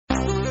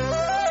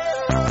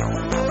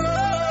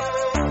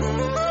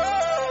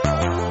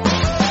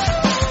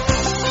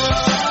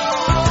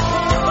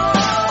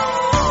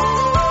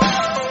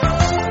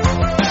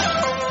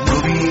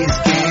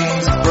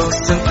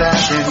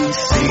generation.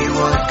 See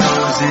what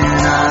goes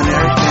in our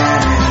Nerd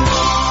Canon.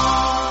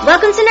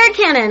 Welcome to Nerd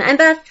Canon. I'm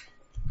Beth.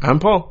 I'm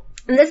Paul.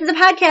 And this is a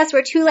podcast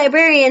where two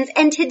librarians,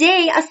 and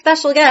today a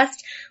special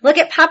guest, look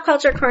at pop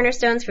culture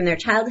cornerstones from their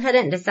childhood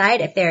and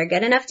decide if they are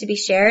good enough to be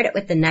shared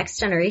with the next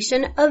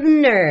generation of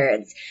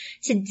nerds.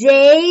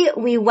 Today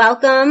we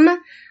welcome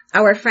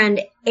our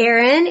friend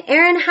Erin.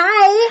 Erin,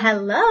 hi.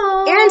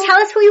 Hello. Erin,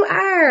 tell us who you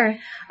are.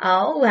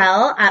 Oh,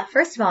 well,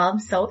 first of all, I'm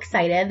so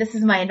excited. This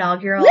is my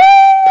inaugural Woo!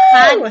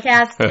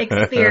 podcast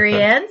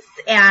experience,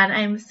 and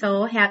I'm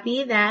so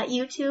happy that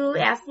you two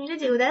asked me to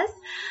do this.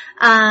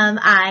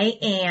 I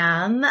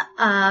am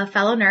a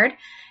fellow nerd,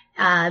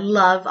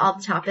 love all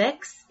the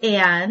topics,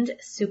 and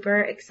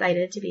super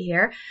excited to be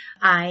here.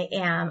 I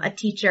am a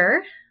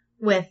teacher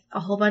with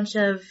a whole bunch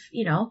of,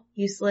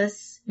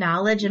 useless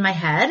knowledge in my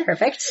head.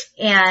 Perfect.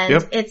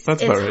 And it's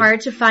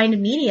hard to find a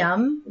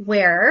medium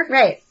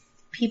where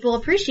people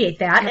appreciate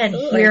that.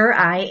 Absolutely. And here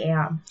I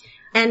am.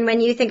 And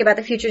when you think about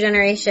the future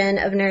generation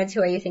of nerds,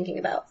 who are you thinking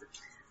about?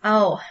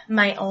 Oh,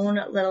 my own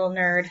little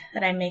nerd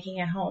that I'm making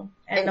at home.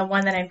 And the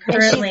one that I'm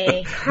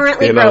currently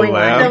growing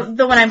one.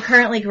 The one I'm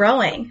currently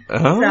growing.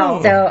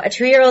 Oh. So a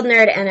 2-year-old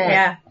nerd and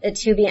a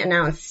to be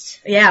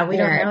announced. Yeah, we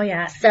nerd. don't know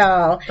yet.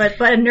 So,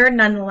 but a nerd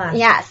nonetheless.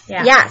 Yes.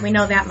 Yeah, yes. We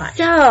know that much.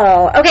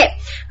 So, okay.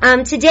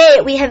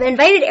 Today we have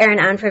invited Erin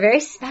on for a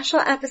very special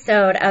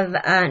episode of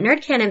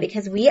Nerd Canon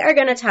because we are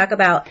going to talk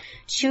about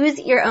choose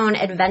your own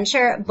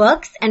adventure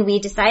books, and we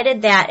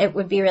decided that it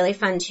would be really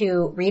fun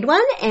to read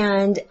one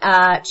and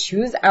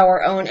choose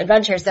our own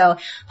adventure. So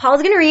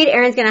Paul's going to read,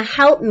 Erin's going to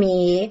help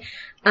me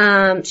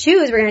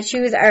choose. We're going to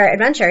choose our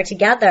adventure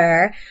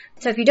together.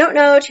 So if you don't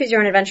know, Choose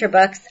Your Own Adventure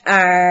books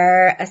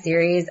are a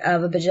series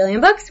of a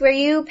bajillion books where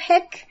you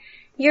pick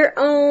your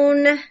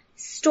own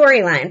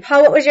storyline.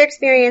 Paul, what was your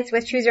experience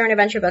with Choose Your Own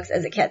Adventure books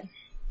as a kid?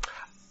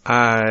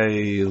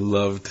 I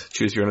loved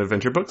Choose Your Own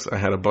Adventure books. I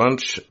had a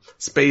bunch,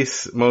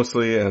 space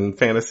mostly, and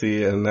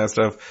fantasy and that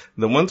stuff.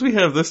 The ones we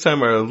have this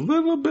time are a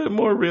little bit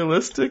more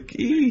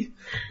realistic-y,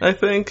 I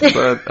think,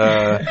 but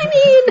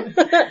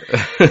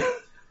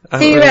So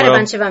you read a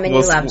bunch of them and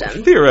you loved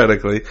them.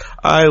 Theoretically.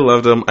 I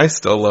loved them. I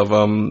still love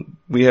them.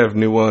 We have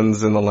new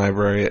ones in the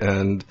library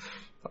and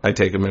I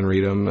take them and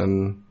read them.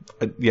 And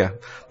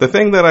the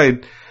thing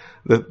that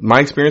my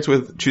experience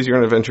with Choose Your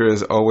Own Adventure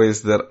is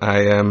always that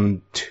I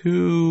am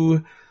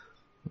too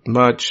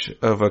much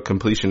of a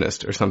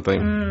completionist or something.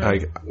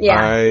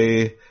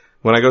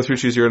 When I go through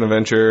Choose Your Own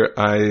Adventure,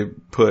 I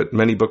put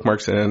many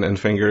bookmarks in and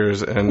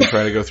fingers and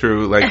try to go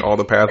through all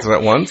the paths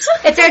at once.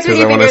 It starts with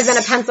your fingers, then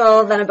a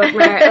pencil, then a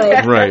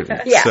bookmark. Right.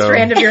 Yeah.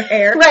 Strand of your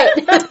hair. Right.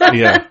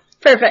 Yeah.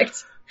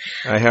 Perfect.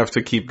 I have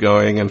to keep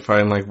going and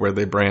find where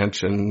they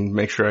branch and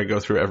make sure I go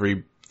through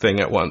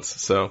everything at once.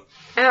 So.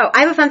 Oh,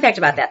 I have a fun fact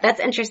about that. That's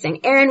interesting.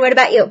 Erin, what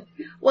about you?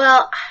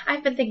 Well,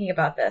 I've been thinking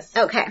about this.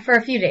 Okay. For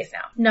a few days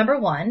now. Number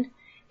one,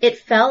 it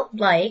felt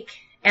like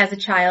as a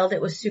child,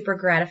 it was super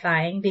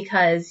gratifying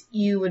because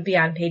you would be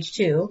on page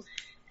 2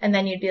 and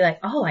then you'd be like,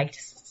 oh, I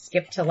just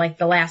skipped to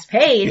the last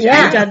page.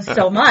 Yeah. I've done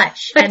so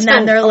much. And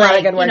then they're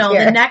like,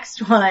 the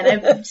next one,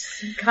 I've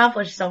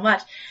accomplished so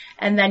much.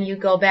 And then you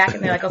go back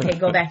and they're like, okay,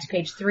 go back to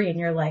page 3. And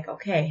you're like,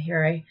 okay,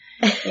 here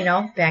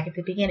back at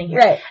the beginning here.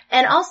 Right.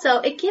 And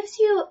also it gives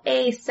you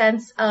a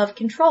sense of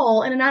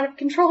control in an out of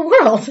control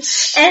world.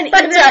 And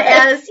even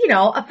as,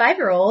 a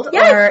 5-year-old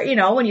or,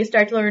 when you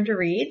start to learn to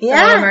read, some of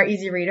them are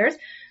easy readers.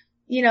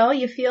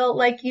 You feel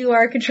like you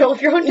are in control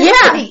of your own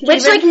destiny. Yeah,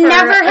 which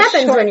never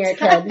happens when you're a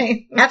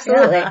kid.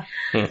 Absolutely. Yeah.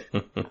 I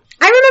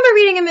remember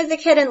reading them as a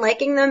kid and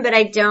liking them, but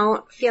I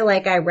don't feel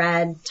like I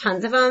read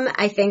tons of them.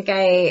 I think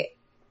I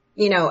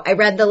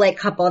read the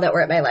couple that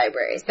were at my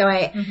library. So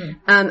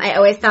I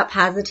always thought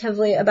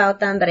positively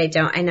about them, but I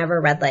never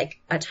read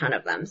a ton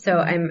of them. So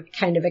I'm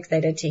kind of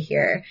excited to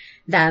hear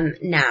them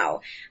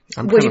now.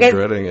 I'm kind of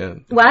dreading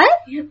it. What?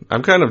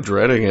 I'm kind of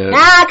dreading it.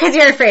 Cause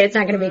you're afraid it's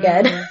not going to be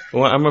good.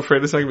 Well, I'm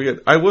afraid it's not going to be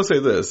good. I will say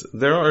this.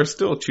 There are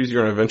still Choose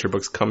Your Own Adventure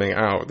books coming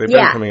out. They've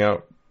been coming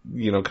out,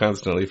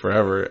 constantly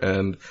forever.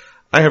 And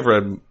I have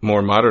read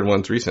more modern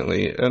ones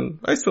recently and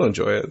I still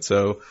enjoy it.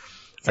 So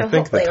I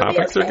think the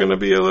topics are going to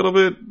be a little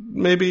bit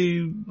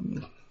maybe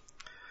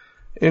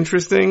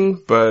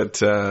interesting,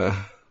 but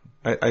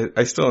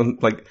I still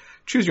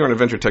Choose Your Own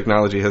Adventure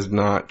technology has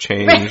not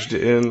changed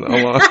in a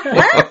long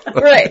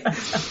Right.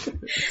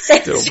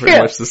 Still pretty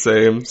much the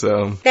same,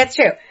 so. That's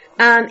true.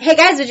 Hey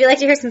guys, would you like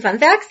to hear some fun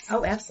facts?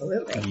 Oh,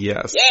 absolutely.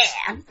 Yes.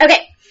 Yeah.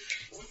 Okay.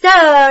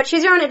 So,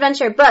 Choose Your Own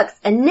Adventure books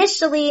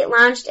initially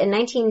launched in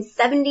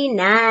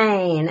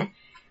 1979.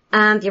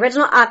 The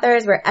original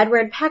authors were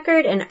Edward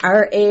Packard and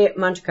R.A.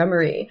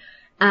 Montgomery.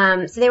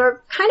 So they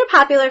were kind of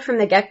popular from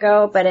the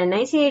get-go, but in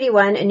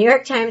 1981, a New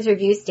York Times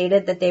review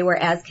stated that they were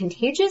as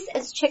contagious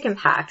as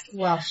chickenpox.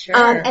 Well, sure.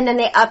 And then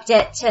they upped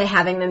it to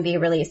having them be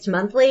released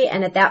monthly,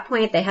 and at that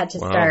point they had to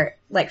start,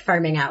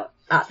 farming out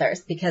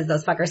authors because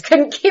those fuckers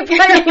couldn't keep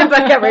writing a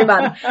book every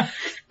month.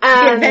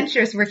 The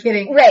adventures were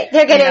getting right.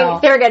 They're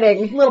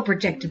getting a little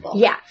predictable.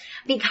 Yeah.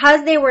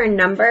 Because they were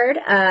numbered,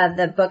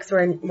 the books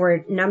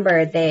were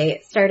numbered,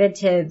 they started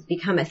to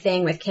become a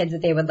thing with kids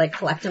that they would like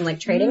collect them like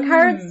trading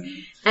cards.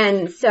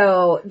 And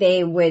so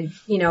they would,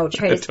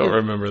 try to... I don't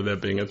remember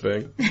that being a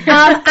thing.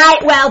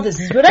 This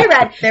is what I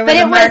read.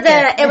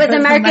 It was a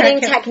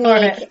marketing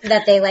technique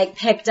that they like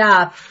picked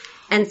up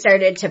and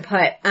started to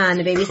put on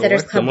the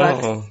Babysitter's Club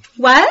books.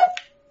 What?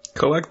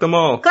 Collect them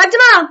all.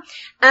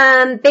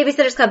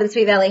 Babysitter's Club and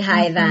Sweet Valley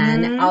High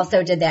then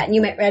also did that. And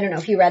you might, I don't know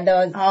if you read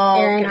those,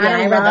 Erin. God, yeah,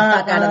 I read the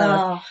fuck out of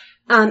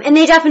those. And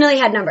they definitely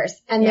had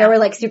numbers. And there were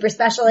like super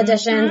special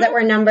editions that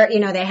were numbered,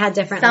 they had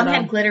different. Some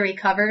had gliterary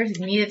covers.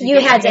 You needed to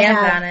get your hands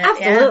on it.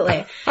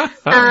 Absolutely. Yeah.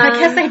 I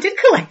guess I did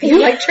collect these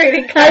like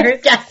trading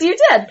cards. Yes, you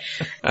did.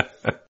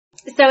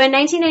 So in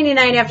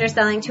 1999, after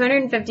selling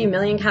 250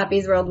 million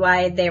copies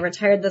worldwide, they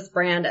retired this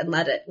brand and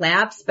let it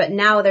lapse. But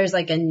now there's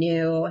like a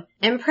new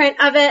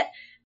imprint of it.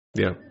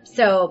 Yeah.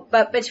 So,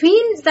 but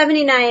between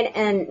 79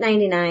 and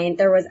 99,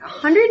 there was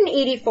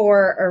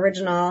 184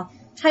 original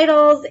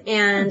titles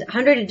and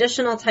 100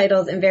 additional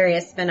titles in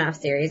various spin-off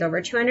series.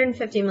 Over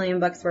 250 million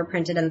books were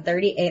printed in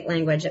 38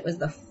 languages. It was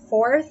the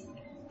fourth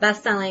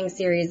best-selling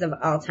series of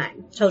all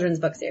time, children's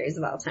book series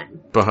of all time.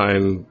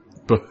 Behind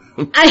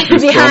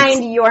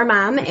Your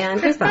Mom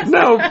and Goosebumps.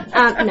 No. No,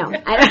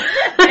 I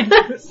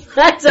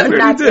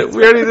don't.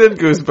 We already did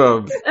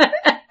Goosebumps.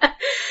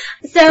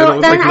 So it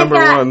was like number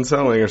one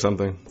selling or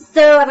something.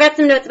 So I've got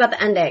some notes about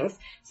the endings.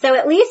 So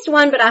at least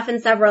one, but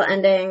often several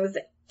endings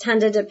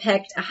tend to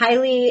depict a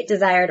highly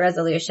desired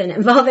resolution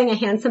involving a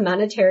handsome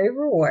monetary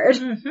reward.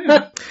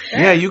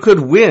 Yeah, you could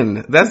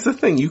win. That's the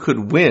thing. You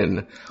could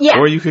win. Yeah.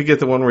 Or you could get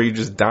the one where you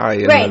just die.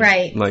 And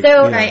Right. Like,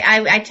 so,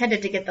 I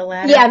tended to get the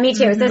latter. Yeah, me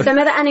too. So some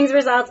of the endings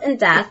result in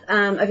death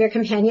of your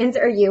companions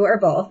or you or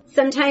both.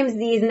 Sometimes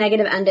these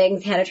negative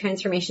endings had a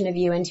transformation of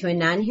you into a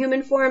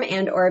non-human form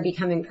and or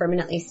becoming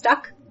permanently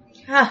stuck.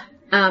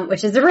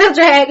 Which is a real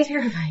drag.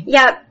 Terrifying.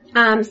 Yep.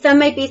 Some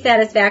might be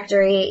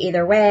satisfactory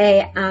either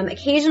way.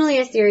 Occasionally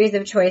a series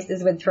of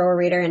choices would throw a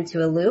reader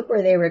into a loop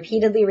where they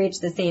repeatedly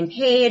reach the same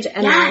page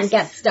and then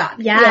get stuck.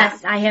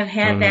 Yes, I have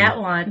had that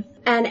one.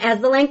 And as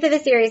the length of the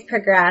series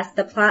progressed,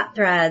 the plot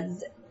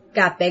threads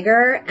got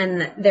bigger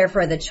and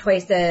therefore the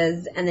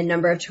choices and the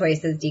number of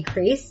choices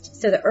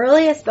decreased. So the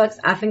earliest books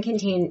often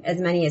contained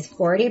as many as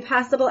 40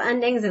 possible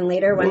endings and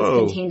later ones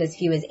contained as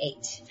few as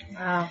 8.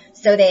 Wow.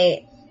 So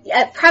they...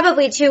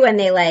 probably too when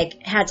they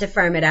like had to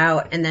farm it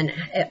out and then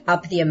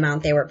up the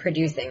amount they were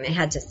producing. They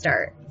had to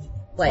start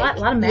like a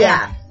lot of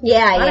math.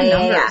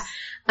 Yeah.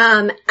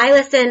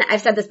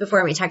 I've said this before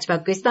when we talked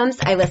about Goosebumps.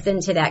 I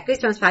listened to that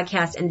Goosebumps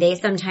podcast and they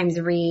sometimes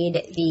read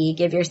the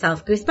Give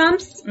Yourself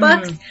Goosebumps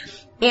books.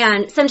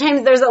 And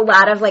sometimes there's a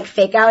lot of like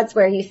fake outs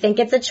where you think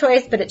it's a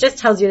choice, but it just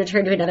tells you to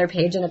turn to another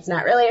page and it's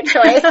not really a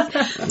choice.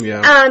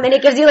 And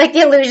it gives you like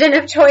the illusion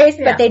of choice,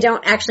 but they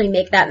don't actually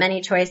make that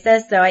many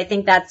choices. So I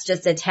think that's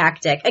just a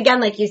tactic.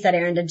 Again, like you said,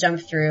 Erin, to jump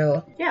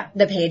through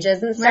the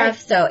pages and stuff. Right.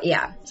 So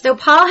yeah. So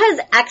Paul has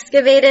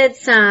excavated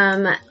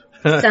some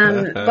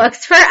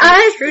books for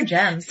us.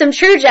 Some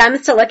true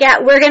gems to look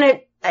at. We're gonna,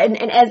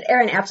 and as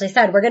Erin aptly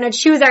said, we're going to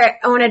choose our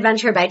own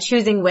adventure by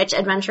choosing which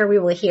adventure we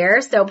will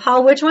hear. So,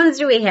 Paul, which ones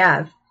do we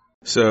have?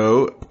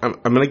 So, I'm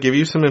going to give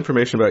you some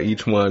information about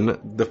each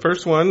one. The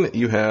first one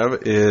you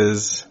have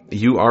is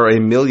You Are a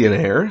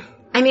Millionaire.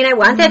 I mean, I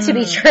want that to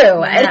be true.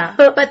 Yeah.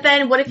 But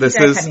then what if you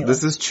guys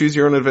This is Choose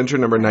Your Own Adventure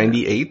number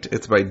 98.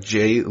 It's by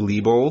Jay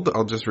Liebold.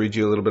 I'll just read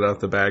you a little bit off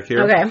the back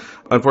here. Okay.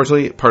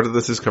 Unfortunately, part of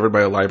this is covered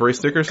by a library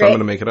sticker, so I'm going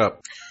to make it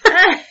up.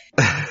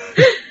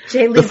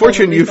 The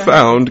fortune you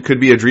found could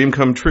be a dream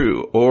come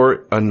true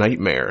or a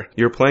nightmare.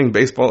 You're playing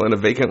baseball in a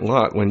vacant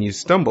lot when you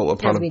stumble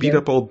upon a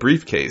beat-up old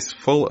briefcase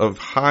full of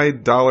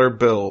high-dollar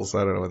bills.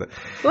 I don't know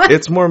what.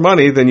 It's more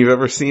money than you've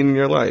ever seen in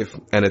your life,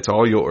 and it's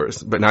all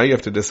yours. But now you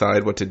have to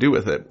decide what to do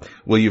with it.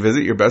 Will you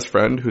visit your best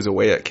friend who's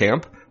away at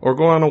camp, or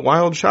go on a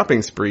wild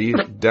shopping spree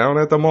down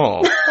at the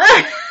mall?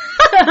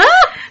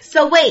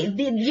 So wait,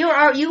 you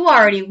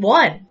already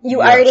won. You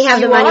already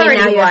have the money,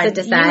 now you have to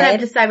decide. You have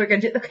to decide we're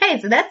going to do,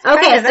 okay, so that's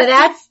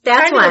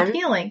that's one.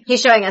 Appealing. He's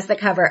showing us the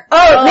cover.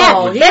 Oh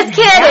man, this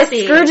kid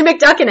is Scrooge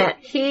McDucking it.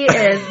 He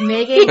is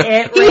making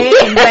it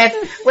rain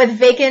with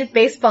vacant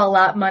baseball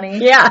lot money.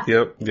 Yeah.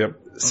 Yep.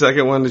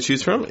 Second one to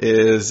choose from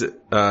is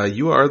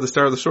You Are the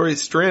Star of the Story,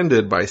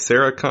 Stranded by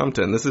Sarah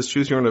Compton. This is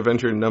Choose Your Own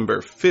Adventure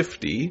number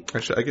 50.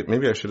 Actually,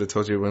 maybe I should have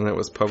told you when that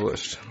was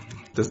published.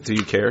 Do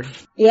you care?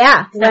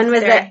 Yeah. When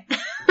was it?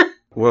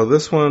 Well,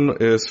 this one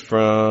is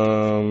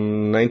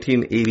from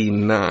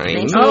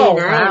 1989. Oh,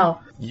 wow.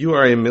 You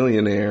Are a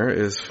Millionaire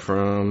is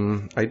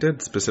from... I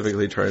did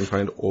specifically try and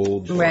find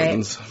old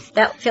ones.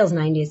 That feels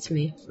 90s to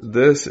me.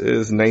 This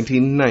is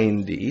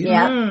 1990.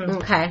 Yeah.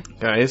 Okay.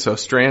 Okay, so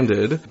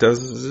Stranded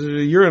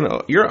you're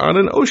on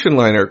an ocean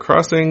liner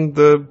crossing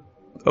the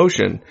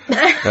ocean.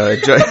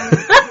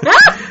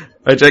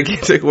 A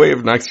gigantic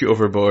wave knocks you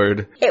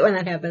overboard. Hate when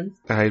that happens.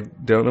 I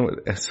don't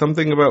know.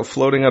 Something about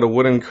floating on a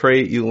wooden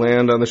crate. You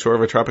land on the shore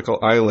of a tropical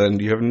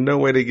island. You have no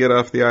way to get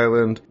off the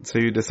island, so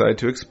you decide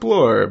to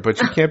explore,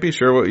 but you can't be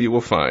sure what you will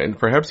find.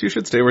 Perhaps you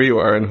should stay where you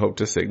are and hope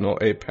to signal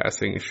a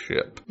passing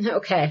ship.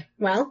 Okay.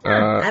 Well,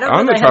 I don't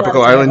On know the if I have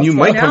tropical lots of island, you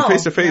levels. might come No,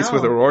 face to face no.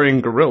 with a roaring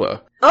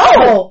gorilla.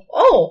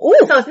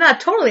 So it's not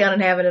totally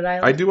uninhabited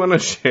island. I do want to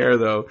share,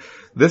 though,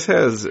 this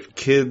has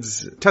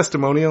kids'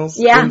 testimonials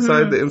Yeah.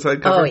 inside the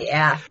inside cover. Oh,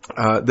 yeah.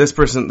 This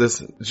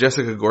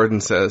Jessica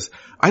Gordon says,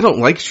 I don't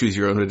like Choose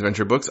Your Own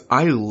Adventure books.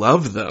 I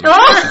love them.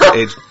 Oh!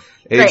 Age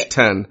Great.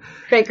 10.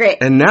 Great.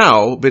 And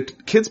now,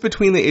 but kids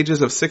between the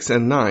ages of 6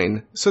 and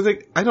 9, so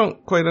I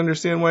don't quite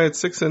understand why it's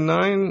 6 and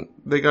 9.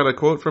 They got a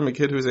quote from a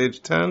kid who's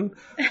age 10,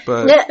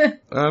 but I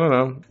don't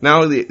know.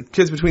 Now the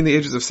kids between the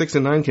ages of 6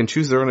 and 9 can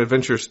choose their own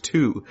adventures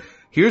too.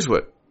 Here's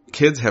what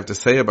kids have to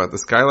say about the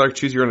Skylark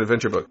Choose Your Own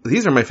Adventure book.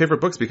 These are my favorite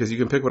books because you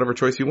can pick whatever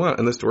choice you want,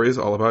 and the story is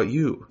all about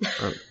you.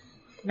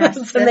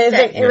 That's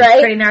amazing, Yeah. right?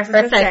 Pretty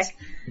narcissistic. Perfect.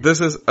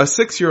 This is a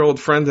 6-year-old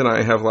friend and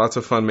I have lots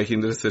of fun making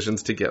the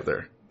decisions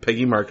together.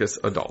 Peggy Marcus,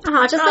 adult.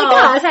 Oh, just like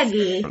Oh, us.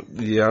 Peggy.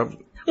 Yeah.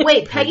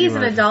 Wait, Peggy's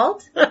an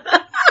adult?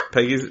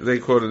 They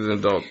quoted an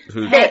adult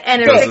who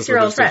And does a this with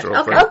 6-year-old friend.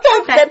 six-year-old Okay.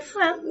 friend. Okay, that's,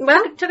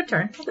 Well, took a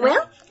turn.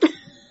 well,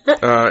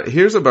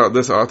 Here's about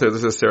this author.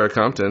 This is Sarah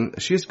Compton.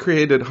 She's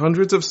created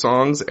hundreds of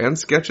songs and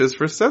sketches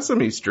for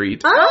Sesame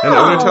Street and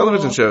other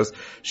television shows.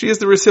 She is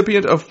the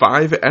recipient of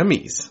 5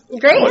 Emmys.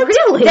 great.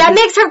 Really? That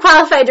makes her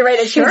qualified to write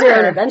a Choose Your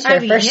Own Adventure, I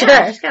mean, for yeah,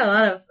 sure. she's got a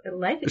lot of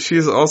life. She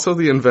is also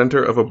the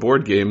inventor of a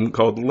board game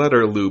called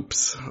Letter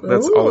Loops.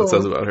 That's all it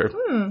says about her.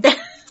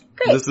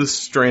 This is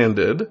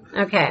Stranded.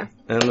 Okay.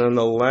 And then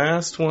the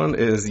last one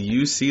is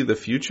You See the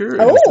Future.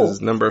 Oh. This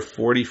is number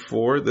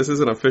 44. This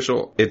is an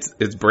official, it's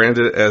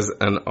branded as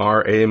an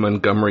R.A.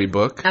 Montgomery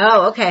book.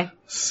 Oh, okay.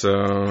 So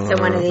one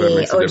of if that the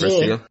makes a difference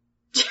to OG. you.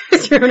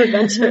 Choose Your Own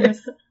Adventure.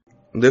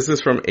 This is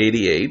from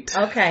 88.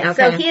 Okay,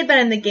 so he had been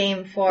in the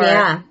game for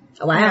Yeah.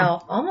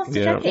 Wow. almost a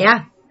Yeah. decade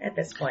Yeah. at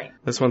this point.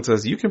 This one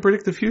says, you can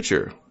predict the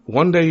future.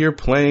 One day you're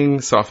playing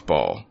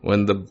softball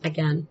when the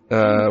Again.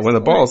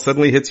 ball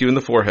suddenly hits you in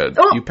the forehead.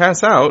 Oh. You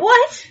pass out,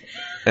 What?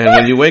 and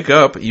when you wake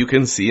up, you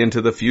can see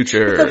into the Sounds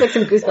future. like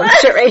some Goosebumps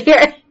shit right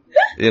here.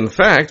 In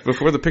fact,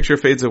 before the picture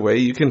fades away,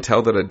 you can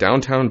tell that a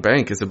downtown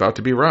bank is about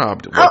to be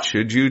robbed. What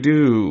should you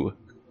do?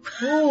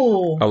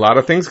 Ooh. A lot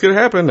of things could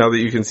happen now that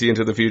you can see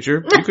into the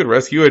future. You could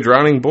rescue a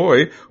drowning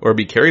boy or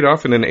be carried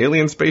off in an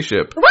alien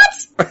spaceship.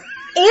 What?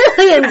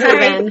 Aliens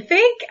even.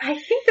 I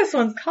think this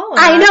one's calling.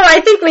 I know,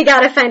 I think we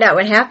gotta find out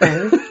what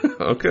happened.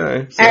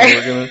 Okay, so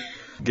we're gonna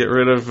get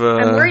rid of...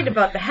 I'm worried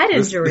about the head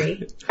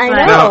injury. I but-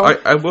 know. Now,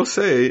 I will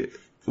say,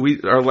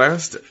 our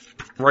last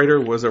writer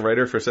was a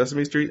writer for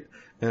Sesame Street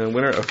and a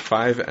winner of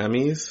 5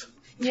 Emmys.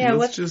 Yeah,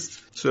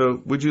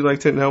 So, would you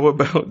like to know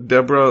about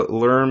Deborah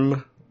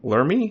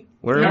Lermy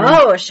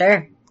Oh,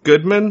 sure.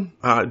 Goodman?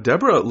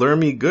 Deborah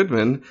Lermy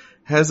Goodman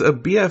has a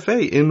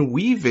BFA in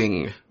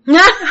weaving.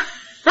 That's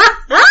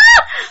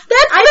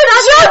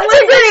the joke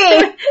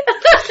degree!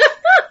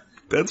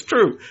 That's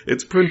true.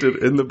 It's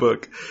printed in the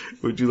book.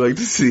 Would you like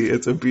to see?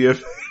 It's a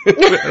BFA. I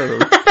don't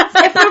know.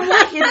 From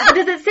what?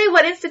 Does it say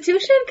what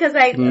institution? Because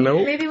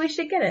Nope. maybe we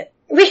should get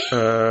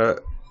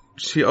it.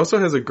 She also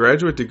has a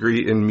graduate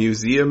degree in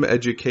museum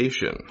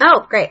education.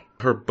 Oh, great.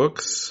 Her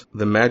books,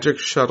 The Magic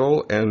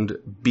Shuttle and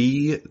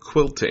Bee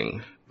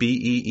Quilting.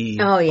 B-E-E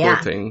Oh,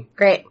 yeah. Quilting.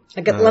 Great.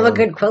 I love a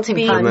good quilting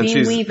Bee- pun. And then Bee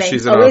she's weaving.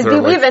 an Always author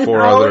of be like weaving.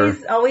 4 other...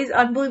 Always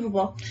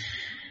unbelievable.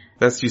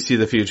 That's You See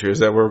the Future. Is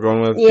that where we're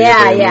going with?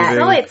 Yeah, BFA yeah.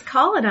 weaving? Oh, it's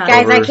calling us.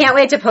 Guys, I Over- can't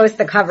wait to post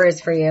the covers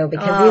for you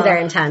because these are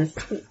intense.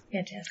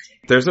 Fantastic.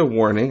 There's a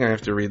warning. I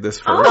have to read this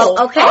first.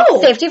 Oh. Okay,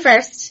 safety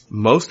first.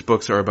 Most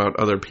books are about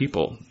other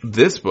people.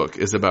 This book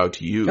is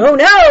about you. Oh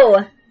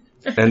no!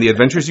 And the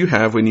adventures you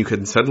have when you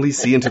can suddenly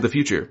see into the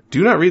future.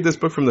 Do not read this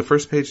book from the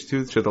first page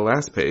to the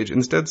last page.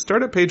 Instead,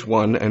 start at page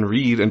 1 and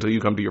read until you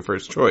come to your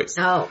first choice.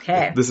 Oh,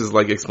 okay. This is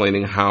like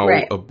explaining how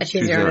Right. a A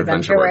Choose Your Own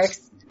Adventure works.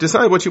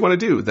 Decide what you want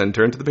to do, then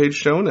turn to the page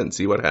shown and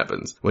see what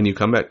happens. When you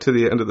come back to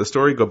the end of the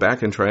story, go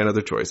back and try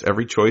another choice.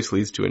 Every choice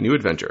leads to a new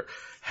adventure.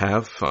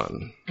 Have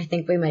fun. I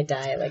think we might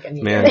die like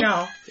immediately. Man,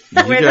 No.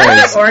 you Where's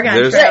guys, the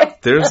Oregon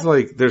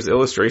Trail? there's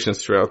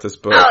illustrations throughout this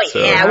book. Oh,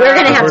 yeah, we're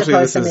gonna have to unfortunately,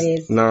 post this some of is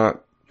these.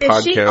 Not Is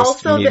podcast she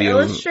also medium. the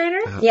illustrator?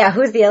 Yeah,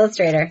 who's the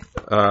illustrator?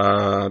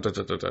 I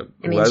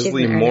mean,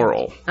 Leslie she's an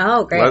Morrill.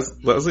 Oh, great.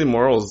 Leslie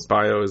Morrill's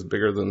bio is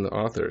bigger than the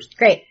author's.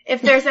 Great.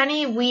 If there's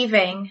any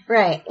weaving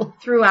Right.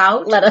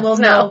 throughout, Let us we'll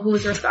know. know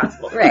who's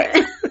responsible. Right.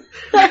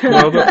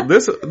 Well,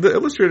 the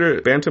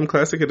illustrator, Bantam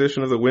Classic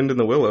Edition of The Wind in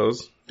the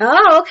Willows,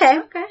 Oh, okay.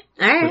 Okay.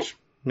 All right. which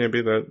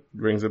maybe that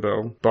rings a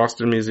bell.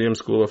 Boston Museum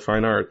School of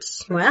Fine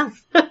Arts. Well,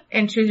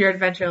 And choose your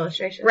adventure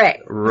illustration. right.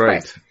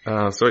 Right.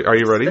 So are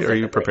you ready? Are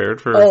you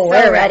prepared for Oh,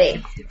 we're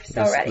ready.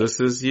 So ready. This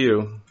is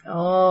you.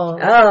 Oh. Oh.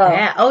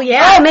 Yeah. Oh,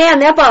 yeah. Oh man,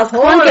 that ball's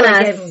clunking us.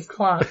 Getting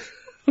clunked.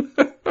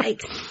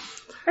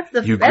 Yikes. That's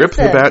the You that's grip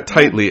the bat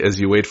tightly as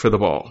you wait for the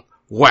ball.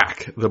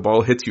 Whack! The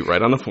ball hits you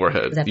right on the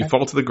forehead. that You bad?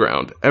 fall to the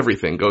ground.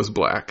 Everything goes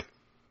black.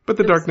 But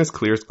the darkness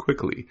clears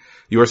quickly.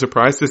 You are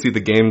surprised to see the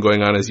game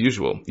going on as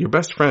usual. Your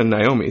best friend,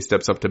 Naomi,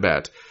 steps up to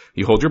bat.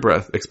 You hold your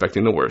breath,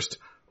 expecting the worst.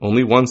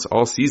 Only once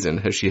all season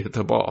has she hit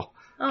the ball.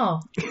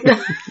 Oh.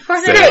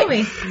 Poor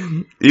Naomi.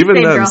 Even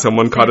Same then, girl.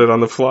 someone caught it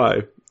on the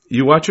fly.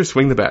 You watch her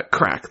swing the bat.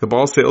 Crack. The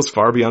ball sails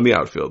far beyond the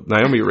outfield.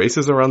 Naomi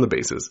races around the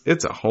bases.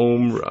 It's a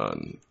home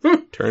run.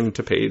 Turn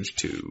to page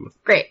 2.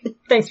 Great.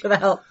 Thanks for the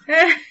help.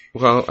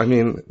 Well, I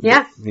mean...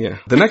 Yeah. Yeah.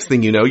 The next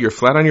thing you know, you're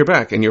flat on your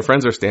back and your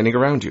friends are standing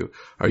around you.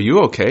 Are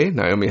you okay?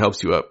 Naomi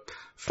helps you up.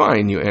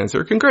 Fine, you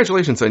answer.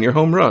 Congratulations on your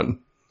home run.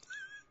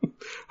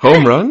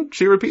 Home run?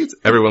 She repeats.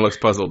 Everyone looks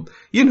puzzled.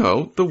 You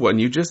know, the one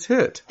you just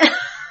hit.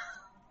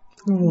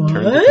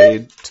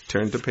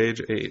 Turn to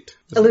page 8.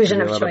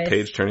 Illusion of a lot choice. of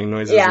page turning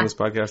noises Yeah. in this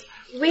podcast.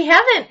 We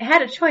haven't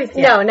had a choice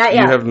yet. No, not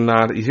You yet. have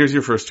not. Here's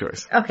your first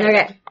choice.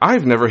 Okay.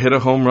 I've never hit a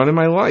home run in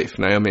my life,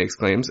 Naomi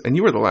exclaims, and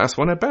you were the last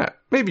one at bat.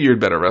 Maybe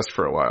you'd better rest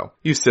for a while.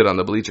 You sit on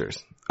the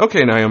bleachers.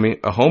 Okay, Naomi,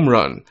 a home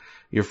run.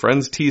 Your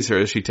friends tease her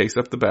as she takes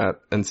up the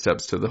bat and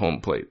steps to the home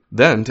plate.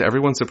 Then, to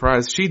everyone's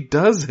surprise, she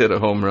does hit a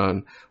home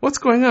run. What's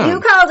going on? You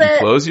called it.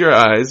 Close your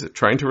eyes,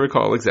 trying to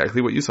recall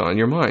exactly what you saw in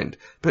your mind.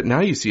 But now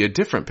you see a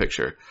different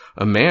picture.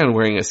 A man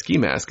wearing a ski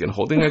mask and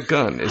holding a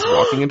gun is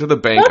walking into the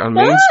bank on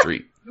Main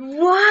Street.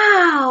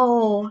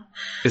 Wow.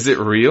 Is it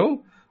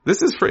real?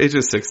 This is for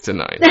ages 6 to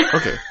 9.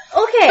 Okay.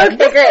 Okay,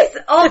 this great. is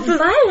all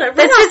violent.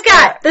 This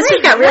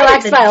just got real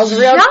X-Files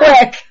real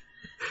quick.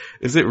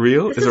 Is it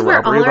real? This is a where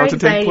robbery all our about to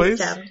take anxiety place?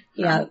 stemmed.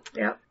 Yeah.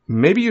 Yep.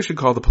 Maybe you should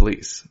call the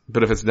police.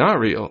 But if it's not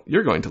real,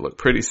 you're going to look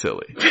pretty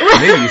silly.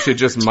 Maybe you should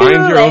just mind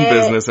your own late.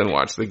 business and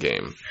watch the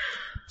game.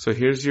 So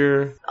here's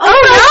your...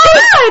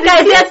 Oh,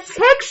 Guys, no! that's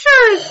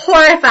pictures.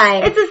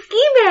 Horrifying. It's a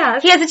ski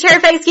mask He has a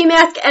terrifying ski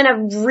mask and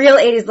a real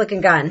 80s looking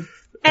gun.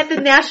 at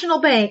the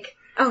National Bank.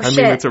 Oh, I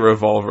shit. mean, it's a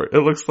revolver. It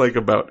looks like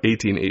about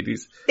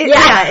 1880s.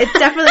 Yeah, it's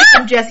definitely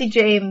from Jesse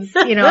James,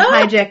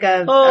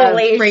 hijack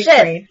Holy a freight shit.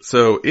 train.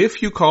 So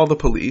if you call the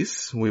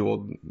police,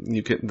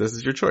 this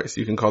is your choice.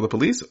 You can call the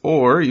police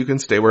or you can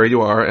stay where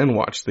you are and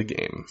watch the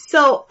game.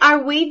 So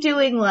are we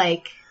doing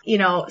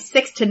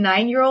 6 to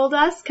 9-year-old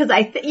us? Cause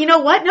you know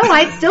what? No,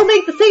 I'd still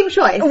make the same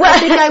choice. I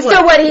think I would.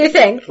 So what do you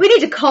think? We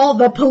need to call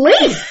the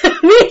police.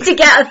 We need to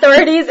get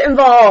authorities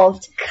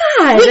involved.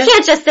 God. We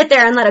can't just sit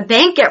there and let a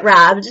bank get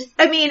robbed.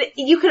 I mean,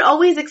 you could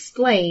always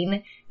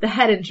explain the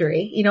head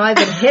injury. I've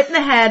been hit in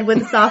the head with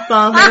a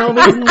softball.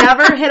 Naomi's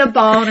never hit a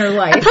ball in her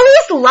life.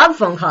 Police love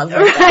phone calls.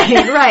 Like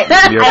that. Right.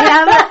 Yep.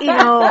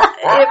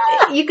 I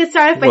have, you could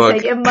start off by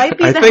Look, saying it might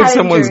be I the think head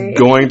someone's injury.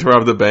 going to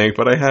rob the bank,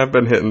 but I have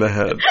been hit in the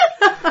head.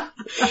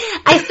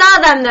 I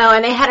saw them though,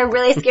 and they had a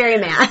really scary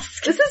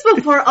mask. This is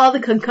before all the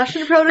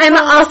concussion protocols. I'm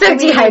also I mean,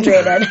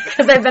 dehydrated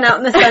because I've been out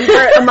in the sun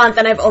for a month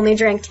and I've only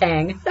drank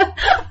Tang.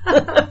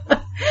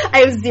 I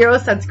have 0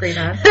 sunscreen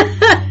on.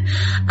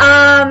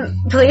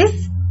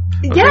 Police?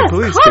 Okay, Yes,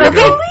 police, call there the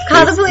you go. police.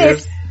 Call the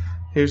police.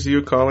 Here's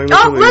you calling the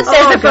Oh, police. look,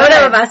 there's a good.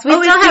 photo of us. We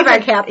still have our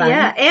cap on.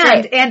 Yeah,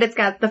 and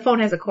the phone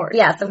has a cord.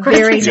 Yes, of course.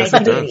 Very Yes, Yes,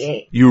 it does.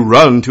 1988. You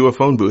run to a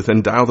phone booth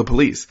and dial the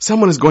police.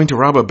 Someone is going to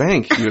rob a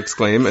bank, you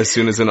exclaim as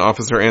soon as an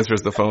officer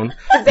answers the phone.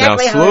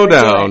 Exactly Now how slow I would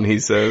do down, he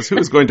says. Who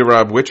is going to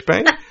rob which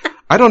bank?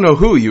 I don't know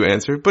who, you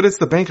answer, but it's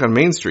the bank on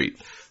Main Street.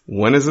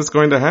 When is this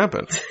going to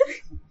happen?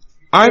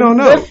 I don't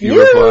know, you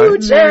reply.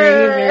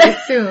 Very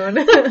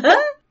soon.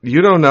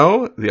 You don't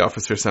know? The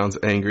officer sounds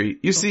angry.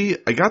 You see,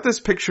 I got this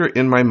picture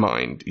in my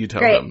mind, you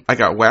tell Great. him. I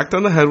got whacked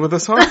on the head with a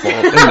softball,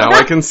 and now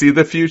I can see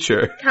the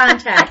future.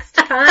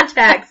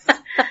 Context.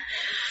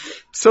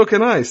 So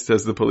can I,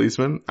 says the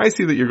policeman. I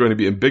see that you're going to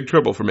be in big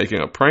trouble for making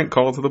a prank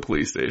call to the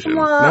police station.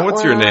 Now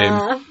what's your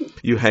name?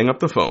 You hang up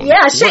the phone.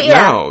 Yeah, shit, What yeah.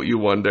 now, you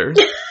wonder?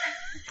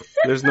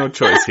 There's no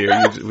choice here.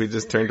 We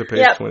just turned to page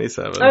Yep.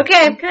 27.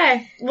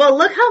 Okay. Well,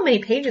 look how many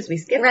pages we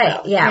skipped.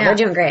 Right. though. Yeah, we're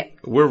doing great.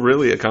 We're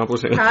really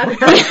accomplishing.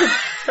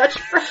 Such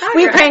progress.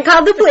 We prank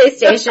called the police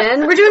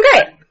station. We're doing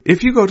great.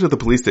 If you go to the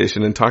police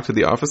station and talk to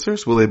the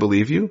officers, will they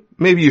believe you?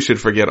 Maybe you should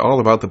forget all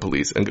about the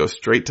police and go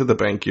straight to the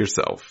bank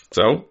yourself.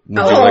 So, would you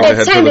like to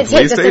It's head time to to the take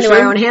police this into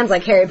our own station? hands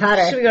like Harry Should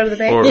Potter. we go to the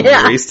bank? Or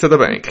Yeah. race to the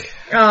bank?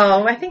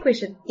 Oh, I think we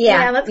should.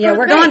 Let's go.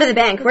 We're going to the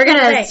bank. We're Let's go to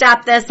the gonna bank.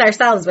 stop this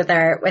ourselves with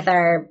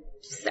our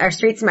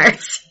street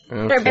smarts. Okay.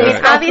 Our I mean,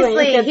 baseball obviously,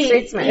 playing kids'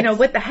 street smarts.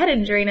 with the head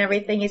injury and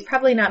everything, he's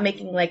probably not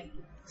making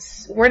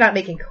we're not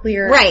making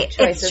clear Right, it's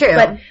choices.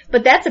 true.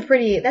 But that's a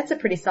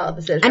pretty solid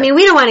decision. I mean,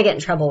 we don't want to get in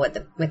trouble with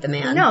the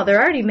man. no,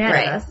 they're already mad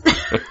Right. at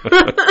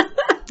us.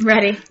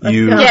 Ready? Let's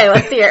You- go. Okay,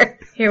 let's hear.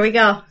 Here we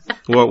go.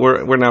 Well,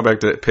 we're now back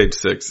to page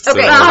 6.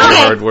 Okay. So Oh, all the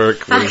okay. hard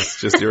work was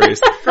just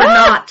erased. For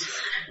not.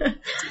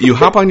 You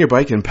hop on your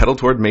bike and pedal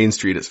toward Main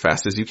Street as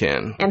fast as you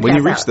can. And When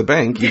you pass reach out. the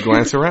bank, you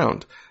glance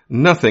around.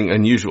 Nothing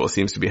unusual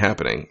seems to be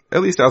happening,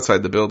 at least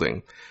outside the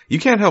building. You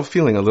can't help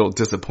feeling a little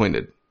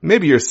disappointed.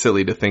 Maybe you're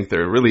silly to think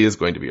there really is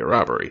going to be a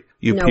robbery.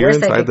 You No, peer we're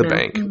inside psychic the now.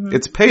 bank.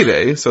 It's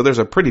payday, so there's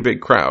a pretty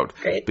big crowd.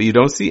 Great. But you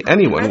don't see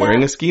anyone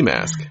wearing a ski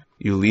mask.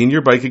 You lean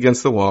your bike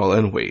against the wall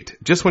and wait.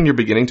 Just when you're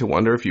beginning to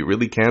wonder if you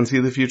really can see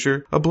the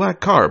future, a black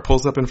car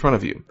pulls up in front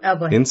of you. Oh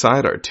boy.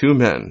 Inside are two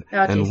men, Oh,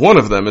 and geez. one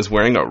of them is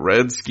wearing a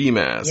red ski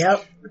mask.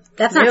 Yep.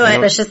 That's not Knew it.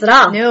 suspicious at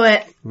all. Knew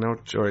it. No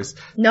choice.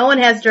 No one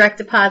has direct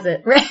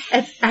deposit. Right.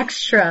 It's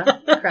extra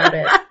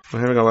crowded. I'm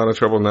having a lot of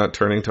trouble not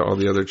turning to all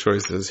the other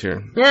choices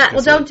here. Yeah.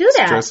 Well, don't do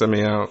that. Stressing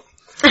me out.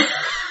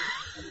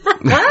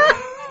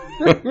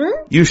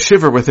 You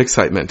shiver with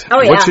excitement.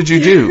 Oh, yeah. What should you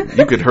do?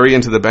 You could hurry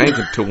into the bank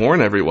to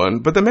warn everyone,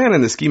 but the man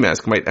in the ski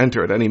mask might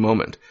enter at any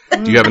moment.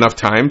 Do you have enough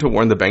time to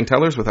warn the bank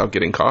tellers without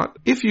getting caught?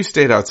 If you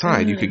stayed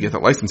outside, you could get the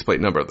license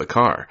plate number of the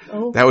car.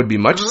 Oh. That would be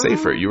much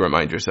safer, you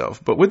remind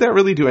yourself. But would that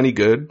really do any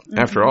good?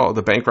 After all,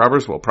 the bank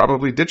robbers will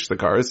probably ditch the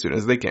car as soon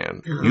as they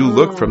can. You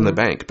look from the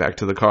bank back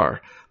to the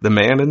car. The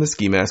man in the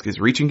ski mask is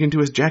reaching into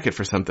his jacket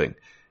for something.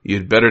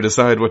 You'd better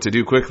decide what to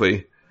do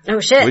quickly. Oh,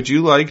 shit. Would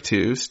you like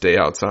to stay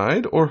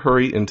outside or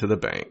hurry into the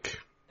bank?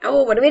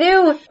 Oh, what do we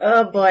do?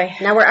 Oh boy.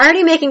 Now we're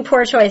already making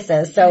poor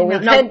choices, so we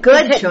No, could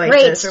good we could-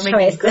 choices. Great We're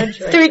making good choices.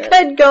 choices. So we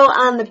could go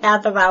on the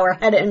path of our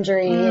head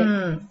injury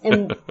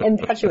and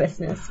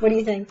impetuousness. What do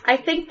you think? I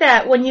think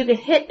that when you get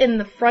hit in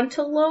the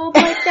frontal lobe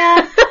like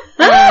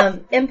that,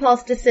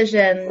 impulse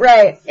decision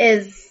Right.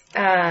 is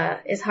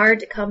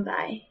hard to come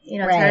by. You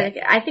know, it's Right. hard to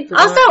get, I think we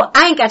Also, want-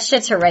 I ain't got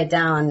shit to write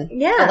down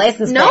yeah. the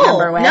license plate no,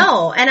 number with.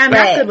 No, and I'm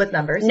Right. not good with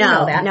numbers. You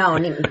know that.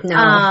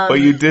 No. But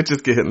you did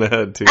just get hit in the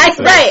head, too. I-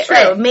 so- right.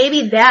 True.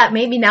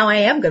 Maybe now I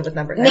am good with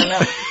numbers. I don't know.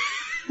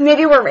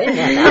 Maybe we're writing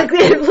it now.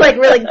 like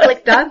really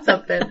clicked on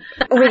something.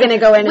 Are we gonna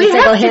go in and We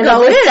have to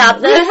single-handedly go in. stop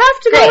We this? have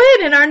to Great.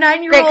 go in our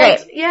 9-year-old. Great.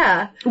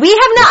 Yeah. We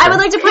have not, I would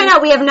like to point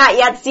out we have not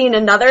yet seen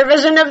another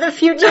vision of the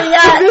future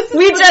yet.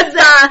 We just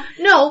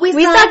No, we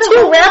we saw saw the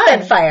two whole rapid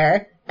run.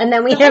 fire. And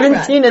then we The whole haven't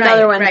run. seen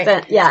another Right, one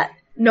right. yet.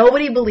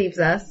 Nobody believes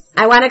us.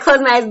 I want to close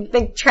my eyes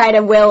and try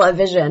to will a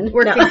vision.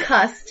 We're No.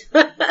 concussed.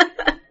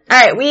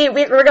 Alright,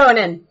 we're going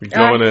in. You're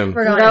going in.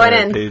 We're going Going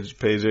Yeah, in.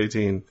 Page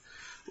 18.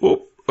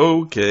 Oh,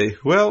 okay.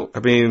 Well, I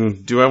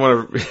mean, do you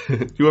want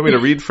me to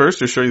read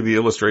first or show you the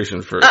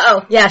illustration first?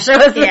 Uh-oh. Yeah, show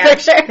us the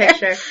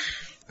picture.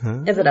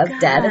 Is it us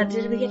dead? God,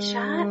 did we get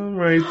shot?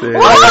 Right there. Oh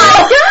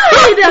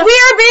my god! We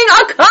are being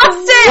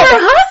accosted!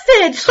 We're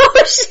hostage!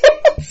 Oh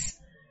shit!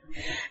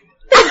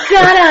 They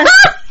got us!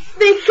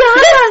 They got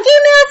us! Ski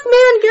mask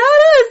man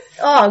got us!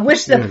 Oh, I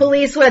wish the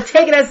police would have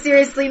taken us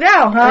seriously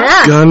now, huh?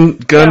 Yeah. Gun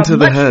Got to a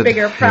the much head.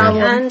 bigger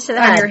problem Gun to the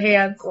on head. your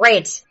hands.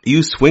 Great.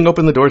 You swing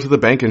open the door to the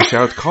bank and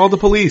shout, "Call the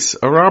police!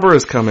 A robber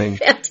is coming!"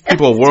 Fantastic.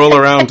 People whirl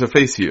around to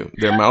face you.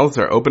 Their mouths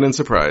are open in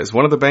surprise.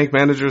 One of the bank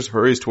managers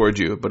hurries toward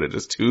you, but it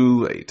is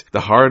too late. The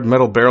hard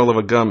metal barrel of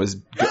a gun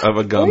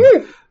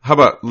How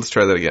about, let's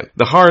try that again.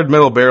 The hard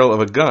metal barrel of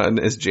a gun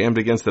is jammed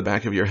against the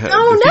back of your head.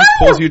 Oh, the thief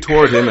no! pulls you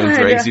toward him and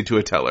God. drags you to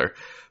a teller.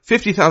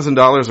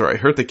 $50,000 or I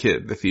hurt the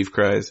kid, the thief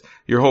cries.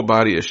 Your whole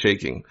body is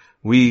shaking.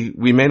 We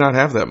may not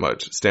have that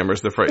much,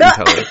 stammers the frightened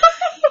teller.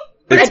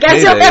 I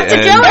guess you'll have to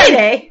and- kill it.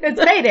 Payday. It's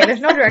payday. There's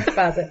no direct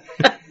deposit.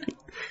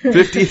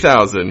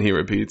 50,000, he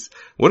repeats.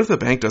 What if the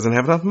bank doesn't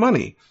have enough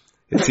money?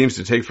 It seems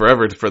to take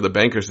forever for the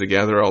bankers to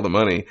gather all the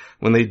money.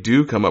 When they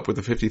do come up with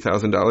the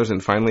 $50,000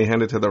 and finally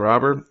hand it to the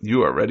robber,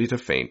 you are ready to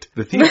faint.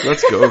 The thief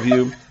lets go of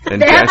you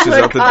and That's dashes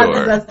what out the causes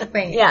door. us to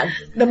faint. Yes.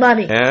 The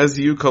money. As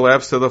you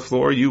collapse to the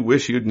floor, you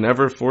wish you'd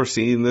never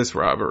foreseen this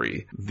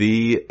robbery.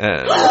 The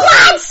end.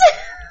 What?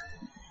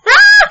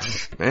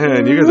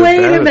 Man, you guys are Wait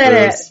bad a at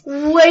minute. this.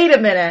 Wait a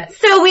minute.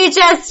 So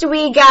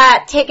we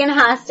got taken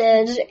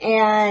hostage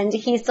and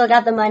he still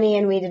got the money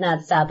and we did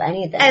not stop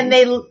anything. And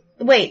they,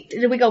 wait,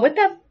 did we go with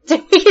them?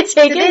 did we get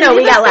taken? Did they No,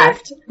 we leave got us there?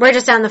 left. We're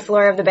just on the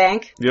floor of the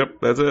bank. Yep,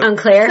 that's it.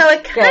 Unclear. So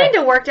it Great. kind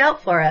of worked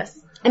out for us.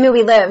 I mean,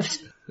 we lived.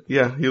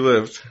 Yeah, you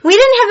lived. We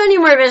didn't have any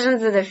more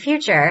visions of the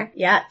future.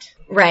 Yet.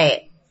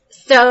 Right.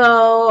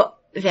 So,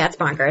 that's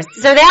bonkers.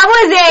 So that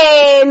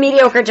was a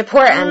mediocre to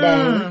poor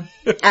ending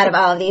out of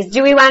all of these.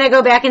 Do we want to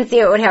go back and see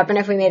what would happen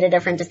if we made a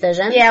different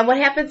decision? Yeah, what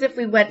happens if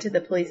we went to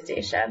the police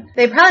station?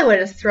 They probably would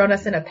have just thrown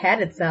us in a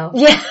padded cell.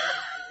 Yeah.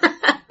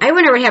 I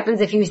wonder what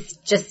happens if you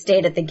just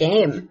stayed at the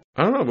game.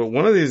 I don't know, but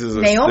one of these is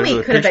Naomi there's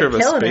a could have picture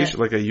been of a killing space, it.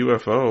 like a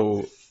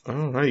UFO. I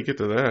don't know how you get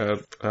to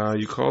that.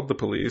 You called the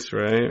police,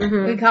 right?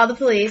 We called the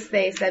police.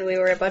 They said we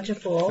were a bunch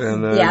of fools.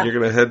 And Yeah. you're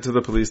gonna head to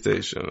the police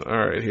station.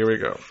 Alright, here we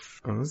go.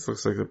 Oh, this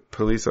looks like a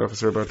police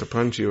officer about to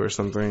punch you or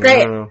something.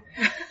 Great. I don't know.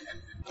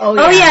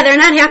 Oh yeah, they're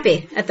not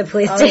happy at the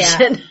police Oh, yeah.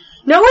 station.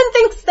 No one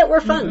thinks that we're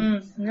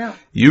fun. No.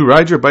 You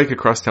ride your bike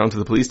across town to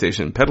the police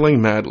station,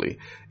 pedaling madly.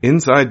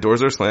 Inside,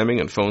 doors are slamming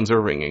and phones are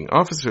ringing.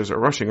 Officers are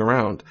rushing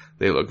around.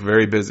 They look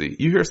very busy.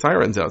 You hear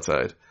sirens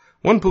outside.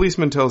 One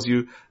policeman tells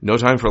you, "No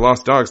time for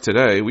lost dogs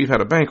today. We've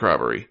had a bank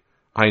robbery."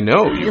 "I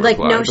know," you You're like,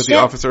 reply, "No but shit." the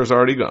officer's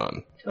already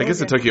gone. I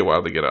guess it Okay. took you a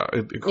while to get out,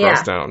 across Yeah.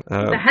 town.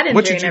 The head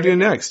What injury should you and do everything.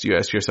 next? You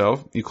ask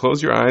yourself. You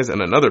close your eyes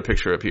and another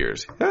picture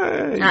appears. Hey,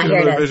 you get here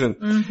it another is.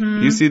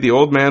 vision. You see the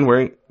old man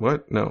wearing,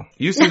 what? No.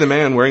 You see the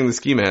man wearing the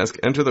ski mask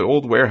enter the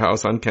old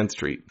warehouse on Kent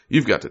Street.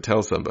 You've got to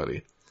tell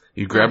somebody.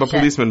 You grab Oh, a shit.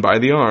 policeman by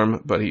the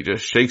arm, but he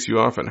just shakes you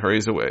off and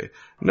hurries away.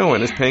 No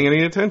one is paying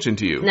any attention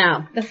to you.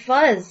 No. The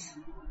fuzz.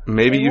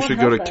 Maybe They you won't should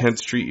go to help us. Kent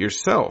Street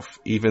yourself,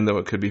 even though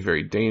it could be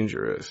very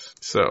dangerous.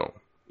 So,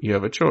 you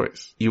have a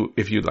choice.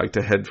 If you'd like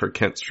to head for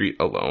Kent Street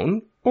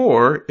alone,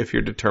 or if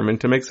you're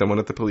determined to make someone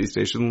at the police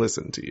station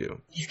listen to you.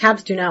 These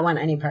cops do not want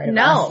any part of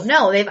us.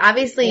 No, they've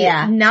obviously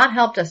Yeah. not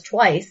helped us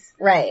twice.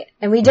 Right.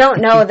 And we don't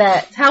know that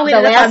That's how we the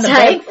ended up on last the time,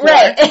 bank floor.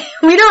 right.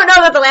 We don't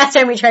know that the last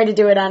time we tried to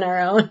do it on our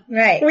own.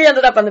 Right. We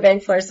ended up on the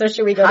bank floor, so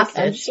should we go to Kent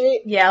Hostage.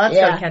 Street? Yeah, let's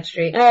go to Kent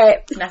Street. All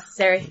right.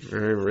 Necessary.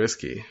 Very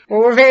risky.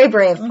 Well, we're very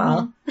brave,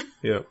 Paul.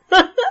 Yep.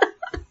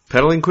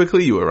 Pedaling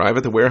quickly, you arrive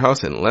at the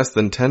warehouse in less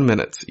than 10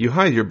 minutes. You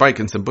hide your bike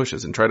in some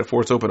bushes and try to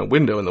force open a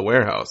window in the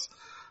warehouse.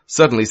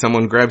 Suddenly,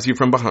 someone grabs you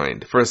from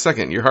behind. For a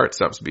second, your heart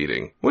stops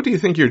beating. What do you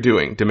think you're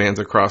doing? Demands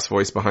a cross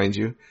voice behind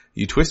you.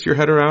 You twist your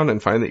head around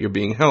and find that you're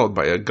being held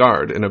by a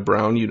guard in a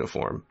brown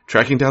uniform.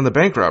 Tracking down the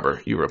bank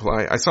robber, you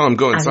reply. I saw him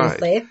go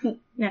inside. Obviously.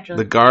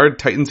 Naturally. The guard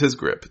tightens his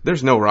grip.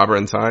 There's no robber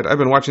inside. I've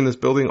been watching this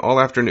building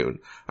all afternoon.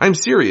 I'm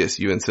serious,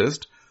 you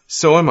insist.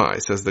 So am I,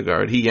 says the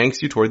guard. He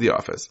yanks you toward the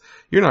office.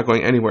 You're not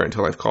going anywhere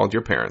until I've called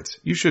your parents.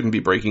 You shouldn't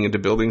be breaking into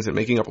buildings and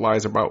making up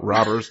lies about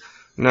robbers.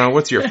 Now,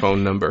 what's your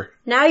phone number?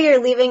 Now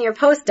you're leaving your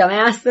post,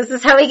 dumbass. This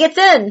is how he gets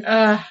in.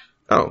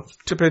 Oh,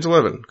 to page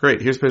 11.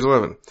 Great, here's page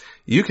 11.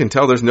 You can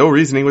tell there's no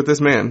reasoning with this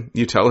man.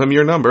 You tell him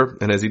your number,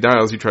 and as he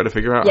dials, you try to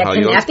figure out Yeah, how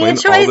can you'll that be a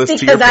explain all choice? this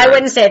to your Because I parents.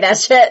 wouldn't say that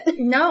shit.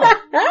 No.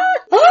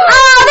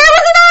 Oh, that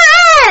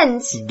was an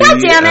end!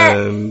 God damn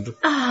it. And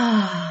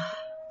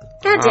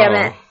God damn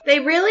it. They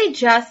really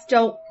just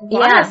don't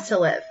want Yeah. us to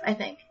live, I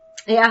think.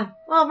 Yeah.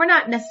 Well, we're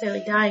not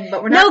necessarily dying,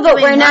 but we're No, not but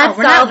doing we're not well.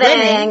 We're not solving-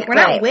 winning. We're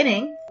right. not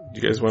winning.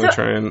 you guys want to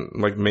try and,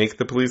 make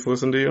the police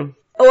listen to you?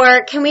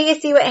 Or can we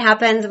see what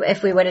happens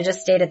if we would have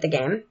just stayed at the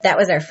game? That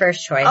was our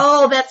first choice.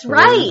 Oh, that's What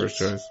was your right. first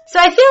choice? So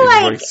I feel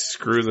You'd, like,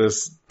 screw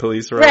this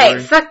police robbery?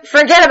 right,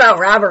 forget about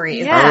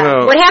robberies. Yeah. I don't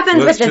know. What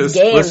happens Let's with this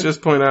just, game? Let's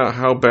just point out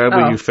how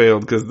badly Oh. you failed,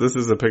 because this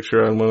is a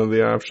picture on one of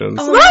the options.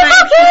 Oh, Local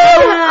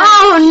Kid!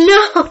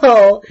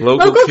 Oh no!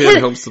 Local kid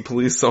helps the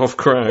police solve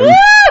crime.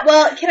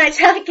 Well, can I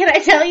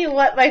tell you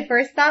what my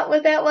first thought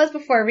with that was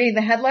before reading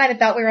the headline? I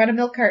thought we were on a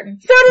milk carton.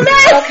 So did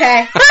I!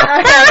 Okay.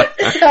 Alright.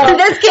 So,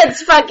 This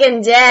kid's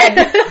fucking dead.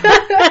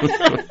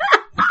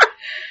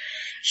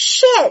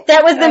 Shit!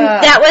 That was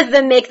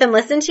the make them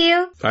listen to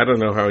you? I don't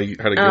know how to get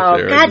Oh,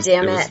 there. god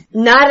damn it.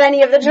 Not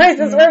any of the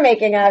choices we're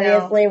making,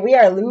 obviously. We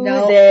are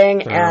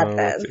losing at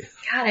this.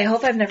 God, I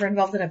hope I'm never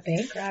involved in a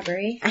bank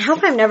robbery. I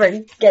hope I never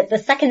get the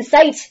second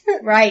sight.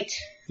 Right.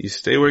 You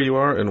stay where you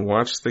are and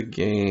watch the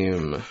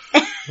game.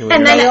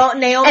 And then,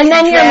 Naomi and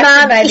then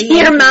drafted by the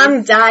your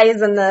mom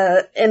dies in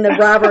the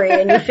robbery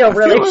and you feel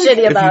really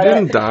shitty about if you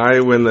didn't it. die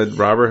when the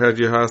robber had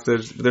you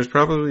hostage, there's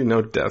probably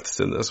no deaths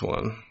in this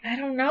one. I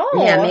don't know.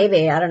 Yeah,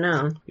 maybe. I don't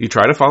know. You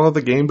try to follow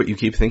the game, but you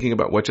keep thinking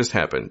about what just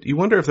happened. You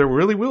wonder if there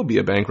really will be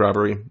a bank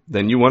robbery.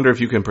 Then you wonder if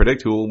you can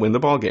predict who will win the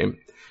ball game.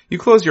 You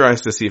close your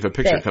eyes to see if a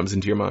picture Right. comes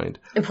into your mind.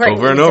 Important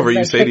Over and uses over, you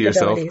of say to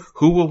yourself, capabilities.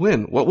 who will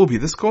win? What will be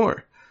the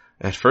score?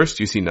 At first,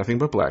 you see nothing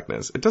but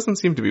blackness. It doesn't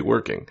seem to be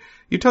working.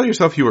 You tell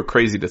yourself you are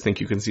crazy to think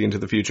you can see into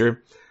the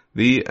future.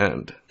 The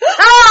end.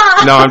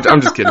 No,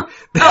 I'm just kidding.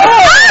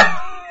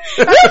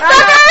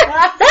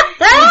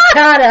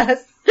 Got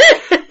us.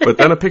 But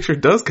then a picture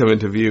does come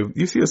into view.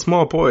 You see a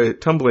small boy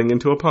tumbling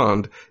into a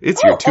pond.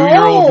 It's your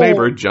 2-year-old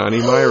neighbor, Johnny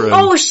Myron.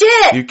 Oh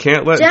shit! You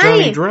can't let Johnny.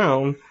 Johnny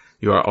drown.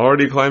 You are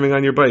already climbing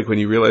on your bike when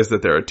you realize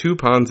that there are 2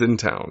 ponds in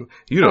town.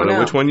 You don't know no.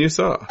 which one you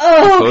saw.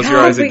 Oh, You close your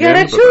God, eyes we again,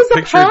 gotta but choose the a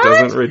picture pond?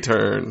 doesn't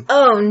return.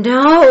 Oh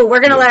no,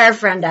 we're gonna let our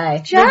friend die.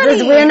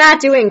 Johnny, we're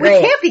not doing We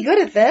great. can't be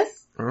good at this.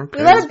 Okay,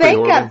 We let that's a pretty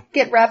bank horrible.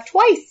 get robbed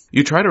twice.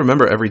 You try to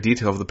remember every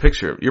detail of the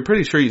picture. You're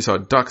pretty sure you saw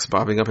ducks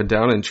bobbing up and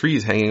down and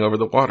trees hanging over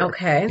the water.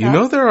 Okay. You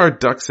know there are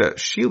ducks at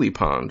Sheely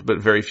Pond, but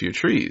very few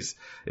trees.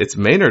 It's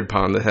Maynard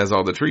Pond that has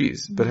all the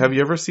trees. But have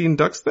you ever seen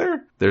ducks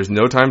there? There's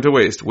no time to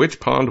waste. Which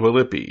pond will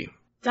it be?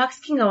 Ducks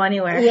can go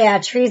anywhere. Yeah,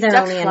 trees are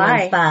Ducks only fly. in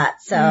one spot,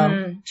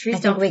 so Trees I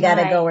think don't we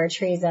gotta fly. go where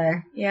trees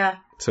are. Yeah.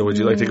 So would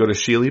you like to go to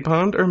Sheely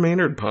Pond or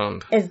Maynard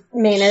Pond? Is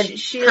Maynard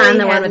Sheely Pond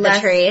the one had with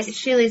less, the trees?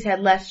 Sheely's had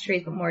less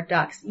trees but more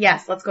ducks.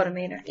 Yes, let's go to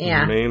Maynard.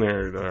 Yeah.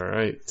 Maynard,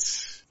 alright.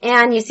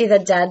 And you see the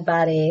dead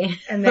body.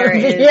 And there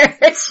of is, your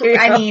 2-year-old.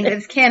 I mean,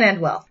 it can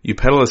end well. You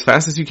pedal as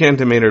fast as you can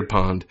to Maynard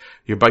Pond.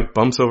 Your bike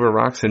bumps over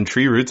rocks and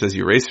tree roots as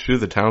you race through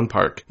the town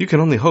park. You can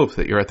only hope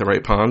that you're at the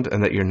right pond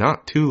and that you're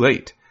not too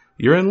late.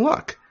 You're in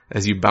luck.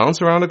 As you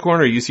bounce around a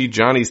corner, you see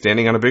Johnny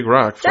standing on a big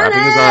rock,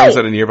 flapping his arms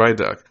at a nearby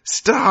duck.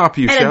 Stop,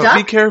 you At a shout. duck?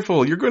 Be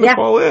careful. You're going to Yeah.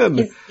 fall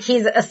in.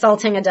 He's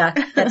assaulting a duck.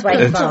 That's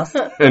why he falls.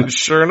 And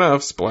sure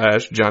enough,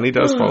 splash, Johnny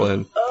does fall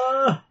in.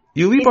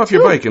 You leap off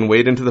your bike and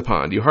wade into the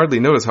pond. You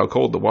hardly notice how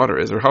cold the water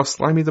is or how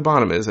slimy the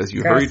bottom is as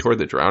you Gross. hurry toward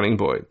the drowning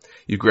boy.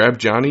 You grab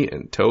Johnny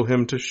and tow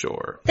him to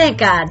shore. Thank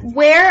God.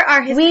 Where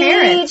are his We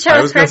parents? chose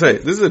I was going to say,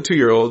 correctly this is a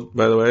 2-year-old,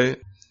 by the way.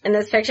 in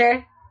this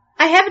picture.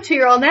 I have a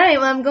 2-year-old now. I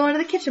let him go into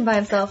the kitchen by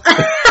himself.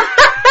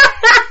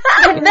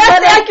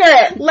 That's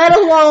accurate. Let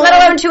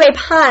alone to a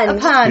pond. a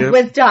pond Yep.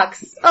 with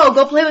ducks. Oh,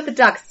 go play with the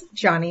ducks,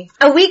 Johnny.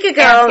 A week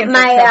ago, Ask him for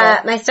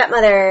trouble. my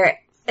stepmother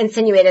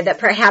insinuated that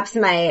perhaps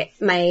my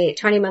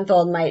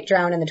 20-month-old might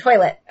drown in the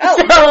toilet. Oh,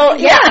 so,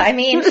 yeah. I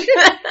mean, to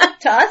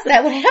us,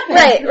 that would happen.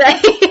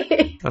 Right.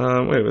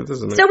 Wait,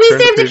 this is So we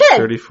saved a kid.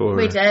 34.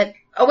 We did.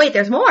 Oh, wait,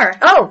 there's more.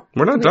 Oh.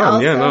 We're not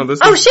done. Yeah, no, this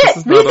Oh, is, shit. this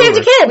is We not saved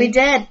over. a kid. We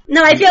did.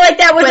 No, I feel like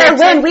that was But our it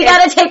win. took- We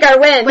gotta take our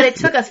win. But it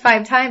took us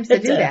 5 times to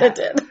do that. It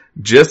did.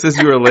 Just as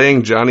you were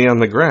laying Johnny on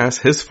the grass,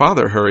 his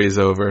father hurries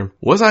over.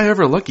 Was I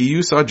ever lucky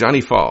you saw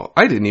Johnny fall?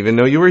 I didn't even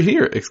know you were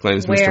here,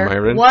 exclaims Mr. Where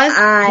Myron. was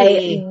I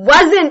he?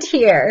 wasn't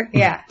here.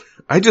 Yeah.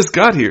 I just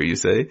got here, you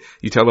say.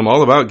 You tell them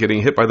all about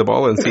getting hit by the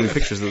ball and seeing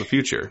pictures of the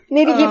future.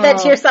 Need to keep that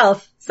to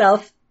yourself.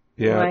 Self.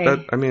 Yeah, Boy.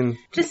 that, I mean,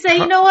 Just say,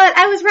 you know what?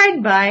 I was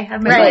riding by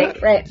on my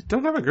bike. Right.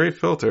 don't have a great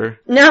filter.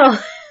 No.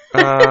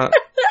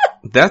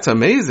 That's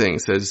amazing,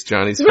 says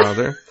Johnny's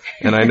father.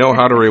 And I know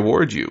how to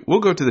reward you.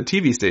 We'll go to the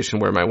TV station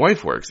where my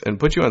wife works and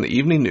put you on the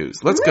evening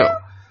news. Let's go.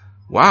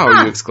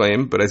 Wow, you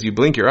exclaim, but as you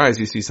blink your eyes,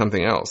 you see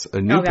something else. A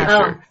new Oh, God.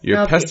 picture. Oh, Your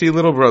no, pesky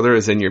little brother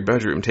is in your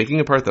bedroom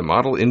taking apart the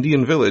model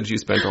Indian village you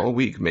spent all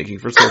week making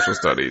for social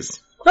studies.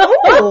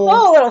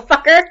 Oh, little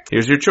fucker.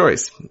 Here's your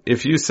choice.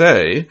 If you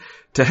say,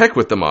 to heck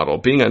with the model,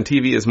 being on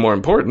TV is more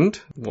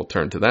important, we'll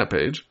turn to that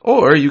page.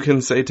 Or you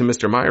can say to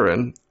Mr.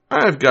 Myron,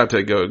 I've got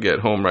to go get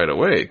home right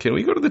away. Can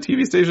we go to the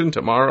TV station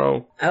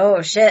tomorrow?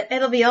 Oh, shit.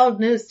 It'll be old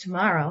news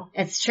tomorrow.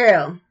 It's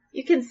true.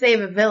 You can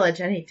save a village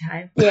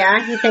anytime.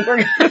 Yeah, you think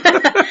we're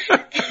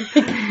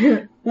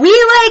We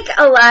like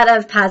a lot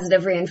of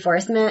positive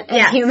reinforcement as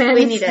Yes, humans.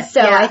 we need it.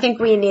 So Yeah. I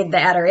think we need the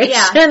adoration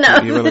Yeah.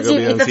 of You wanna the go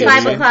be on TV The TV?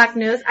 5 station. o'clock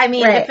news. I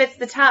mean, Right. if it's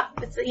the top,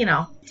 it's,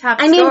 top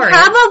I mean, story.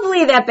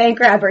 probably that bank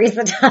robbery is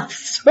the top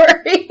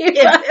story.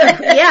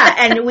 Yeah,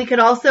 and we could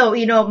also,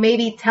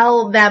 maybe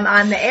tell them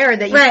on the air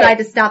that you Right. tried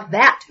to stop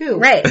that too.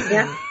 Right,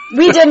 yeah.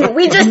 We didn't.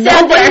 We just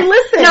sat there.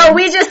 listened. No,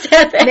 we just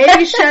sat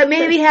there.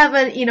 Maybe have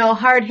a,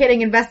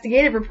 hard-hitting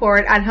investigative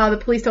report on how the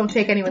police don't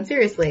take anyone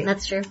seriously.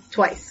 That's true.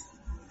 Twice.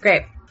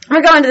 Great.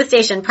 We're going to the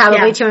station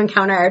probably Yeah. to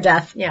encounter our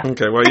death. Yeah.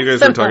 Okay, while you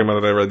guys were talking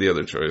about it, I read the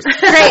other choice.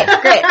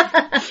 Great.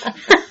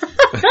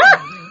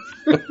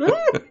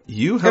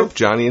 You help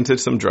Johnny into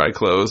some dry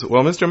clothes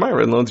while Mr.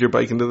 Myron loads your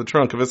bike into the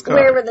trunk of his car.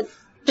 Where were the...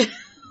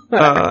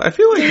 I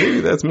feel like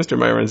maybe that's Mr.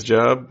 Myron's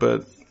job,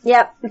 but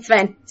Yep, it's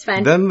fine. It's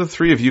fine. then the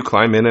three of you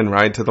climb in and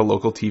ride to the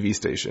local TV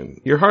station.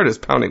 Your heart is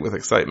pounding with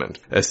excitement.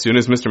 As soon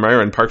as Mr.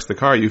 Myron parks the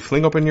car, you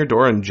fling open your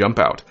door and jump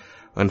out.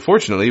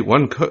 Unfortunately,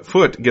 one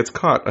foot gets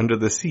caught under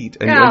the seat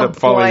and you end Oh, up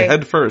falling boy.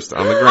 head first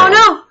on the Oh ground.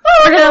 no!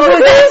 We're gonna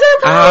lose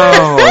it.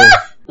 Ow!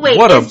 Wait,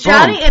 What a is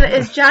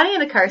Johnny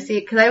in a car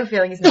seat? Because I have a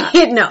feeling he's not.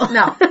 No.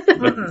 No.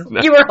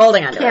 No. You were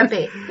holding on to Can't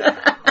it.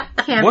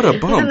 be. Can't What be. a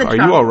He's in bump. the Are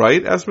trunk. you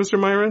alright? Asks Mr.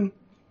 Myron.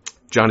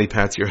 Johnny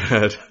pats your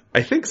head.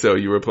 I think so,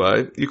 you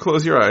reply. You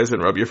close your eyes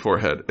and rub your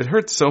forehead. It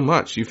hurts so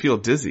much, you feel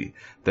dizzy.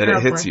 Then Oh,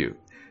 it hits boy. you.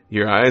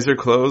 Your eyes are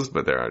closed,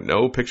 but there are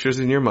no pictures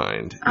in your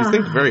mind. You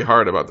think very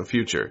hard about the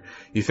future.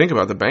 You think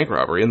about the bank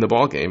robbery and the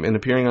ball game and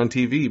appearing on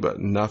TV, but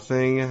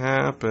nothing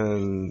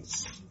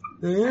happens.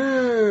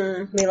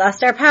 We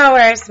lost our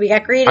powers. We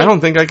got greedy. I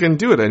don't think I can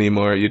do it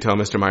anymore, you tell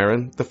Mr.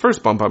 Myron. The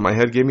first bump on my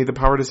head gave me the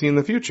power to see in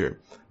the future.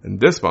 And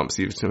this bump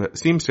seems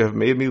to have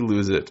made me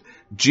lose it.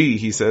 Gee,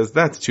 he says,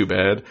 that's too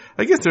bad.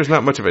 I guess there's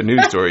not much of a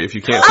news story if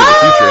you can't see the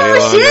future any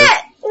longer. Shit!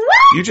 What?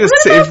 You just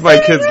What saved about my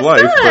saving kid's the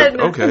life, but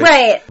son? okay.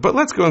 Right. But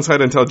let's go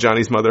inside and tell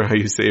Johnny's mother how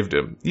you saved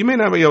him. You may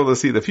not be able to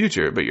see the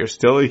future, but you're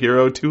still a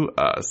hero to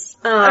us.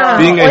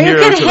 Being a Or you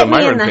hero could to the hit me in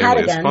Myron the head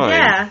family is again. fine.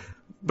 Yeah.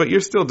 But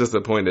you're still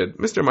disappointed.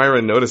 Mr.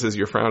 Myron notices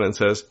your frown and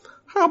says,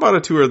 how about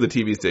a tour of the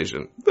TV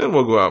station? Then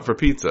we'll go out for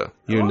pizza.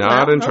 You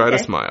nod and try to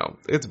okay. smile.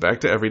 It's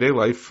back to every-day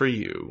life for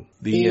you.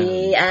 The end.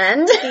 The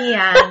end. The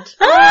end.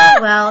 Oh,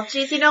 well,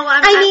 geez, you know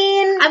what?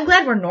 I'm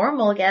glad we're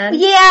normal again.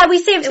 Yeah, we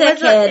saved that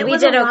kid. We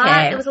did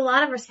okay. It was a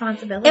lot of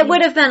responsibility. It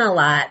would have been a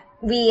lot.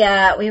 We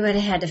would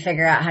have had to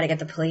figure out how to get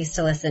the police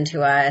to listen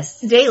to us.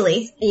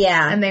 daily,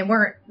 Yeah. and they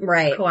weren't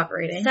Right.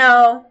 cooperating.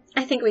 So,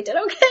 I think we did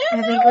okay.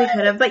 I think we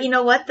could have. But you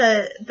know what?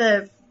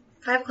 The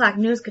 5 o'clock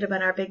news could have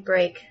been our big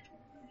break.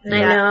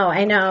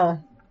 I know.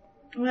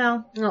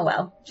 Well, Oh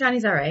well.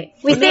 Johnny's alright.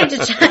 We saved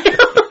a child.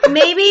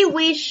 Maybe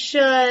we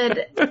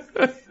should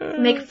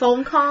make a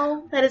phone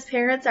call that his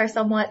parents are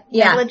somewhat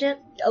Yeah. negligent.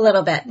 A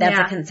little bit. That's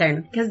Yeah. a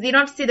concern. Because you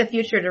don't have to see the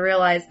future to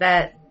realize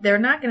that they're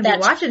not going to be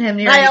That watching him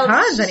near any child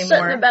ponds shouldn't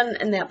anymore. have been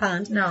in that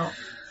pond. No.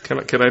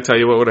 Can I tell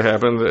you what would have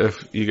happened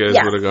if you guys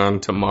Yes. would have gone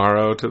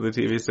tomorrow to the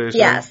TV station?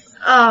 Yes.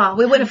 Oh,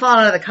 we wouldn't have fallen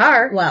out of the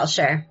car. Well,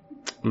 sure.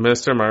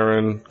 Mr.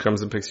 Myron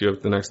comes and picks you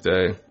up the next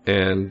day,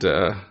 and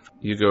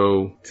you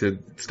go to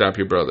stop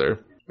your brother.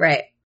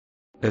 Right.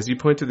 As you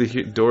point to the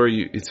door,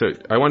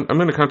 I'm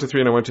going to count to 3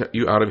 and I want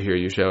you out of here,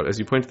 you shout. As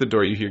you point to the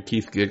door, you hear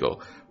Keith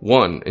giggle.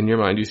 1, in your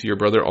mind, you see your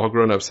brother all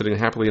grown up sitting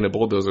happily in a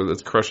bulldozer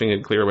that's crushing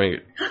and clearing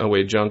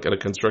away junk at a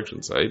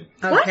construction site.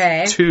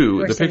 Okay. 2,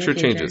 We're the seeing picture the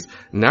future. changes.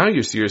 Now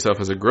you see yourself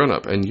as a grown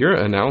up and you're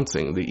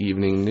announcing the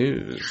evening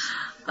news.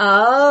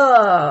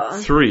 Oh.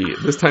 3,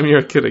 this time you're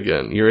a kid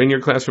again. You're in your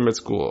classroom at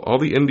school. All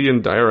the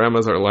Indian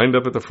dioramas are lined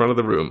up at the front of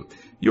the room.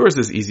 Yours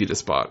is easy to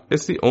spot.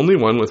 It's the only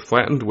one with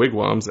flattened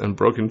wigwams and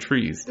broken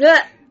trees.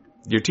 Ugh.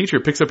 Your teacher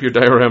picks up your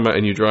diorama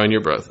and you draw in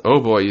your breath. Oh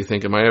boy, you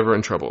think, am I ever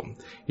in trouble?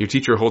 Your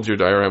teacher holds your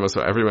diorama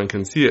so everyone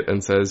can see it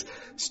and says,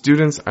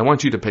 students, I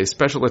want you to pay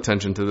special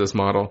attention to this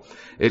model.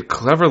 It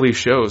cleverly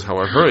shows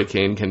how a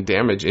hurricane can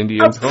damage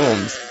Indians'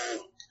 homes.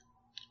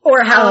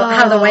 Or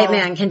how the white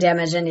man can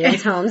damage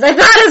Indians' homes. I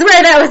thought is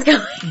where that was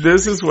going.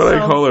 This is what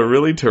I call a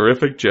really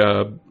terrific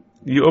job.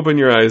 You open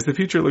your eyes. The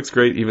future looks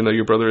great, even though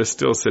your brother is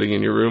still sitting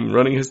in your room,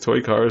 running his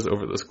toy cars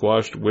over the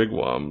squashed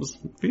wigwams.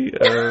 The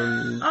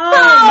end. Oh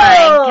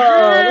my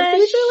gosh. The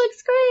future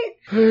looks great.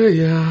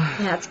 Yeah.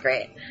 That's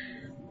great.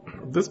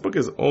 This book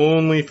is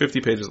only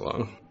 50 pages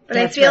long. But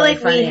That's I feel really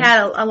like funny. we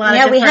had a lot of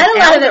Yeah, we different had a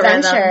lot of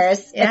algorithms.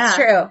 adventures. Yeah. It's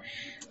true.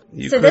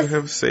 You So could this-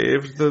 have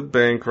saved the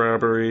bank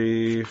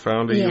robbery,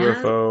 found a Yeah.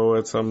 UFO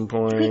at some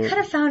point. We could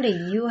have found a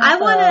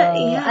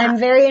UFO. yeah. I'm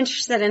very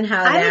interested in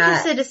how I'm that.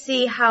 interested to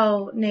see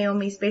how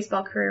Naomi's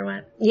baseball career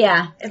went.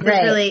 Yeah. If right.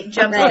 this really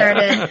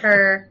jump-started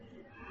her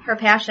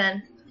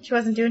passion. She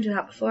wasn't doing too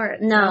hot before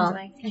it. No, sounds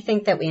like. I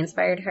think that we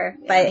inspired her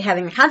by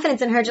having the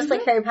confidence in her, just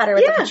like Harry Potter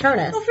with the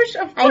Patronus. Oh, for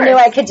sure. Of I course. knew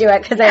I could do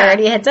it because I Yeah.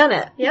 already had done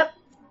it. Yep.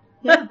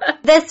 Yeah.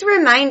 This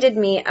reminded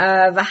me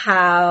of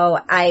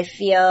how I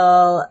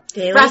feel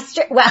Daily?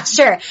 frustrated. Well,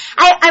 sure.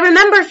 I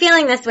remember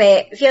feeling this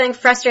way, feeling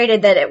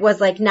frustrated that it was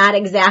like not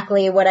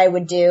exactly what I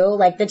would do.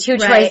 Like the two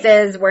Right.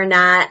 choices were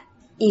not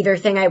either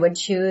thing I would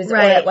choose, or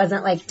Right. it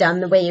wasn't like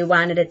done the way you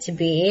wanted it to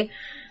be.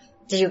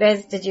 Did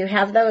you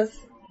have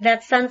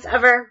that sense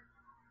ever?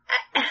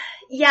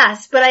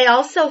 Yes, but I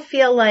also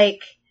feel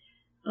like,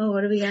 oh,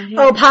 what do we got here?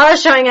 Oh,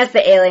 Paula's showing us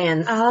the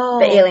aliens. Oh.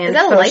 The aliens Is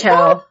that a light photo.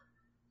 bulb?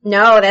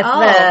 No, that's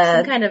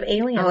some the. kind of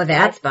alien. Oh,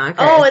 that's bonkers.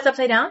 Oh, it's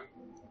upside down?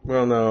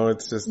 Well, no,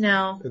 it's just,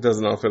 No. it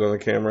doesn't all fit on the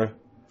camera.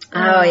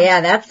 Oh, yeah,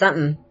 that's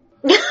something.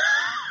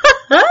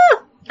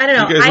 I don't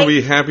know. You guys will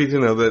be happy to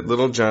know that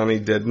little Johnny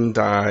didn't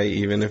die,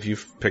 even if you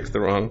picked the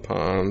wrong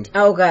pond.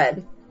 Oh,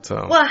 good.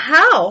 So Well,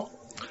 how?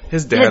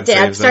 his dad, His dad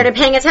saves started him.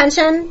 paying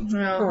attention.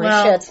 No, Holy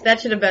well, shit.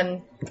 that should have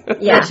been,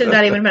 Yeah. that should have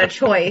not even been a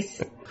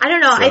choice. I don't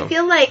know. So. I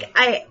feel like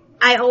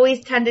I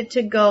always tended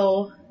to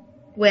go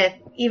with,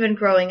 even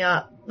growing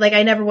up, like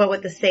I never went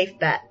with the safe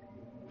bet.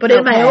 But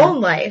in my Okay. own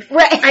life,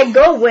 Right. I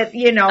go with,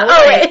 like,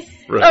 Always.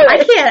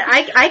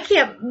 Right. I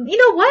can't, you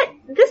know what?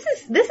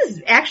 This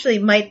is actually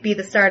might be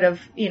the start of,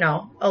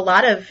 a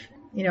lot of,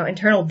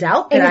 internal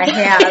doubt that I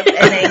have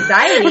and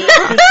anxiety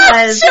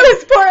because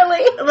Chose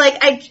poorly.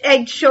 like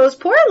I chose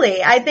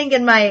poorly. I think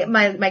in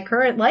my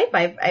current life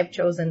I've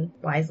chosen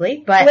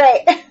wisely, but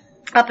Right.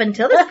 up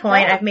until this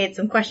point I've made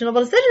some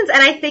questionable decisions,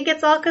 and I think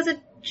it's all because of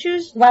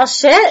choose Well,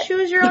 shit.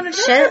 your own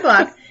adventure Shit.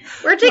 book.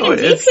 We're taking No,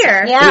 deep it's-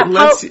 here. Yeah.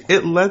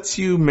 It lets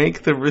you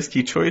make the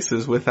risky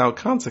choices without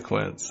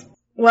consequence.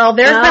 Well,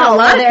 there's been a Oh, lot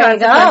well, of there you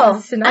go.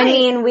 consequences tonight. I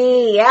mean,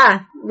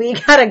 we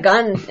got a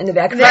gun in the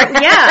back of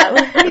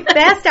our we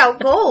passed out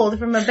gold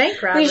from a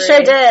bank robbery. We sure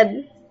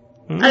did.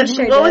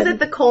 sure what was did. it?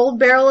 The cold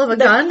barrel of a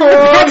gun?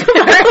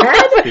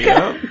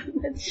 Yeah.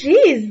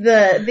 Jeez,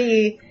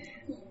 the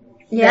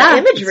Yeah.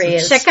 imagery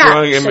is Check Strong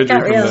out. imagery Check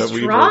out from real the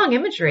Weaver. strong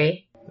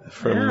imagery.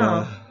 From,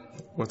 Wow.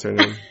 what's her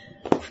name?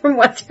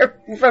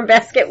 from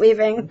basket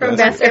weaving. From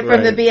Basket-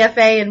 from the right.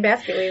 BFA and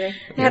basket weaving.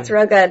 That's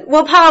real good.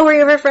 Well, Paul, were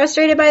you ever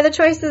frustrated by the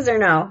choices or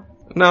no?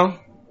 No.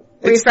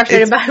 Were you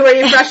frustrated by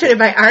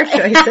our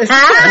choices?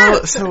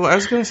 Well, so I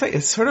was going to say,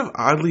 it's sort of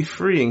oddly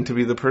freeing to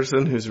be the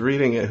person who's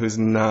reading it who's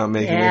not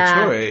making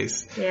Yeah. a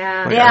choice.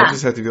 Yeah. Like, Yeah. I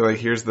just have to be like,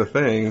 here's the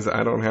things.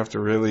 I don't have to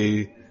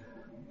really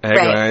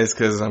agonize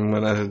because I'm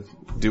going to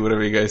do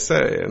whatever you guys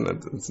say. And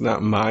it's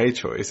not my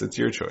choice. It's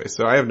your choice.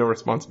 So I have no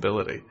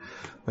responsibility.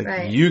 Like,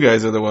 Right. you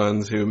guys are the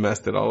ones who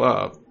messed it all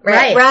up.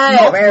 Right. Right.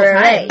 Multiple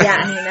Right. times. Yeah.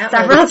 I mean, that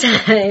Several was-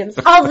 times.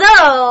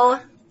 Although,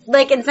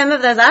 like in some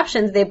of those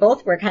options, they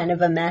both were kind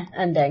of a meh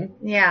ending.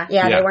 Yeah.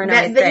 Yeah, Yeah. they weren't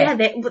always great.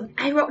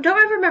 I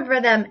don't remember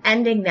them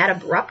ending that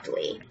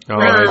abruptly. Oh,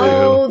 I do.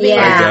 oh,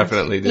 yeah. I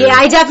definitely do. Yeah,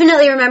 I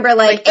definitely remember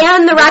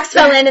and the rocks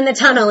fell in the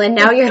tunnel and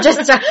now you're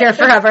just stuck here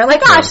forever.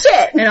 Like, oh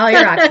shit. And all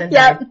your oxen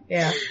Yep. died.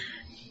 Yeah.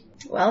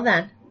 Well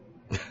then.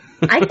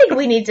 I think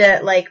we need to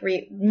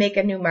make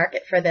a new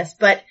market for this,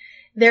 but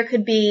there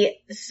could be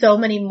so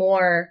many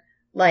more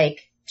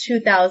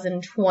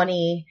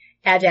 2020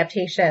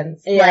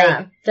 adaptations.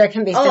 Yeah, there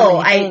can be so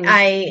Oh, many things.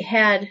 I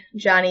had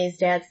Johnny's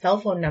dad's cell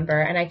phone number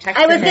and I texted him.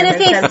 I was gonna and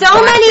say, said, so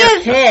 "Watch many your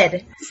of-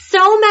 kid."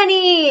 So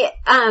many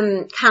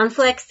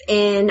conflicts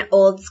in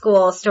old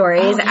school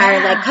stories Oh,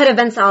 yeah. are could have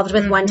been solved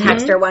with one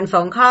text or one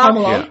phone call. Home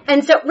Alone.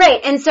 Yeah.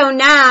 And so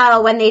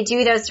now when they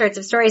do those sorts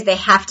of stories, they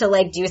have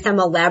to do some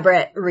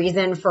elaborate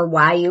reason for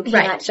why you can't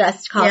Right.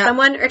 just call Yeah.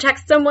 someone or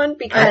text someone A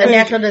because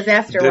natural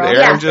disaster. Did we're all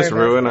Aaron after just this.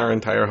 ruin our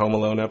entire Home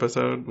Alone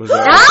episode? Was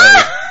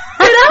that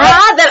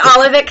that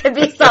all of it could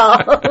be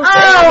solved.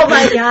 Oh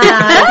my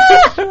god.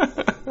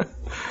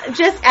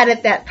 Just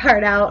edit that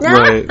part out.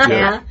 Right,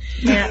 yeah.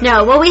 Yeah.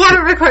 No, well, we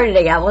haven't recorded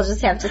it yet. We'll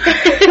just have to say.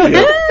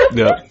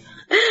 Yep.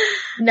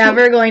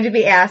 Never going to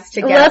be asked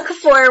to guess. Look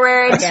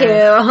forward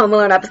to a Home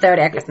Alone episode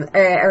at Christmas,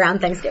 around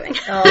Thanksgiving.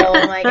 Oh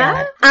my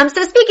God.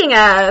 So speaking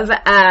of,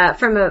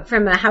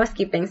 from a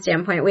housekeeping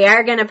standpoint, we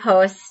are going to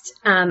post,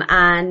 on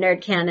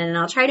Nerd Canon, and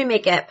I'll try to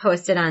make it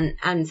posted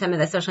on some of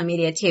the social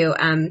media too,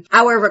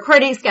 our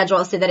recording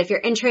schedule, so that if you're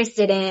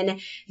interested in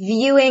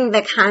viewing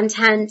the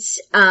content,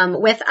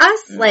 with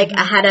us, like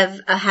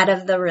ahead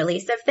of the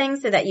release of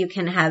things, so that you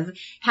can have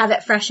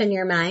it fresh in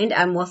your mind,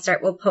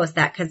 we'll post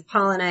that, because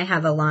Paul and I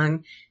have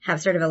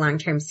sort of a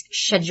long-term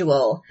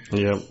schedule.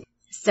 Yep.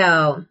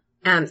 So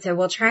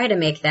we'll try to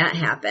make that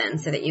happen,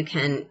 so that you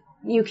can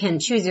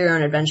choose your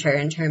own adventure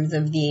in terms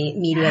of the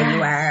media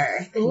you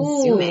are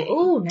consuming.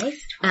 Ooh,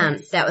 nice.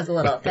 That was a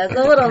little good.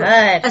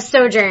 a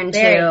sojourn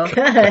Very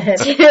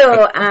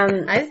to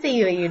I see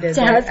you. You did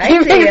that.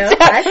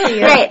 I see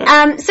you.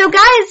 Right. So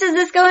guys, does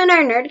this go in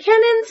our nerd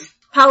canons?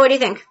 Paul, what do you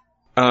think?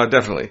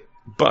 Definitely.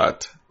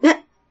 But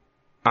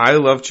I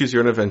love Choose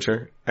Your Own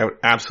Adventure. I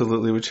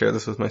would share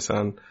this with my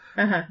son.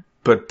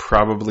 But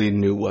probably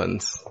new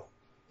ones.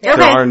 Okay.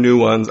 There are new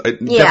ones,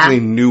 definitely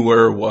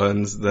newer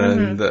ones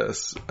than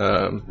this.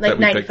 Like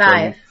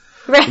 95.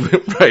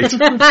 Right.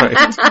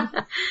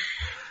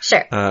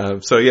 Sure.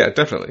 So yeah,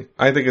 definitely.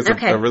 I think it's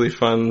a really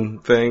fun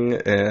thing,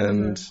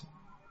 and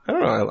I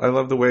don't know, I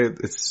love the way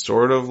it's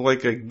sort of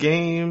like a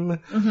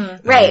game.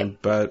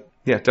 Right. But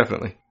yeah,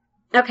 definitely.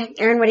 Okay.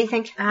 Erin, what do you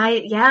think?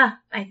 I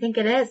think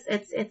it is.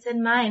 It's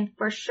in mine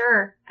for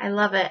sure. I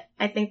love it.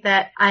 I think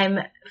that I'm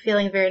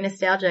feeling very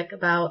nostalgic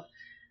about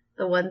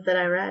the ones that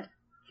I read.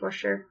 For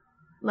sure.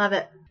 Love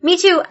it. Me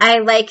too.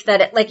 I like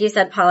that it, like you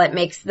said, Paul, it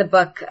makes the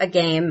book a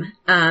game.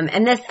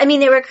 And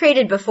they were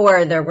created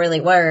before there really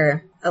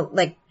were,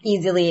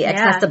 easily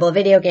accessible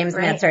video games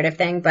and that sort of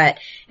thing, but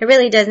it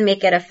really does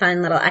make it a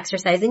fun little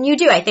exercise. And you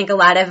do. I think a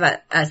lot of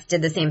us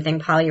did the same thing,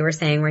 Paul, you were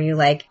saying, where you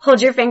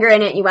hold your finger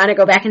in it, you want to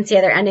go back and see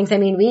other endings. I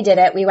mean, we did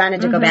it. We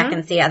wanted to go back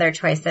and see other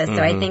choices.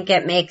 So I think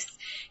it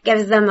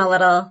gives them a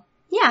little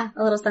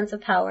sense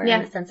of power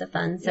and a sense of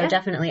fun. So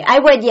definitely. I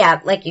would,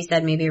 like you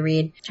said,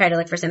 maybe try to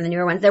look for some of the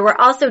newer ones. There were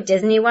also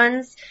Disney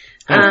ones.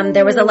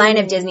 There was a line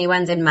of Disney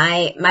ones, and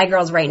my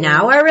girls right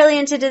now are really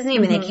into Disney. I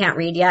mean, they can't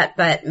read yet,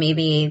 but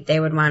maybe they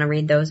would want to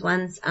read those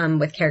ones,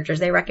 with characters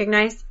they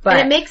recognize. But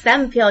and it makes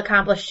them feel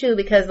accomplished too,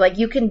 because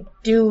you can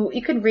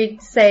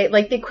read, say,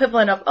 the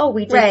equivalent of,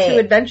 we did 2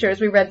 adventures.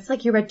 We read, it's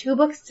like you read 2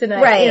 books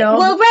tonight. Right. You know?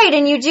 Well, right.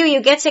 And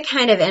you get to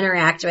kind of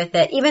interact with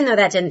it, even though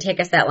that didn't take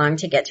us that long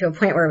to get to a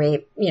point where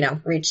we,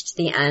 reached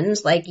the end.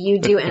 You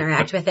do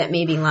interact with it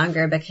maybe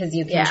longer, because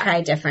you can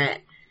try different.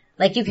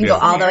 You can go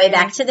all the way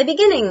back to the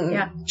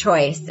beginning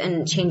choice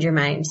and change your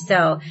mind.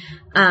 So,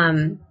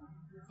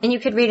 and you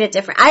could read it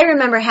different. I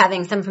remember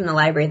having some from the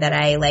library that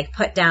I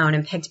put down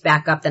and picked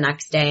back up the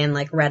next day and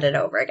read it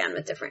over again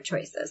with different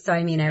choices. So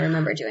I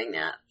remember doing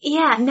that.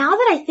 Yeah, now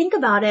that I think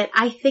about it,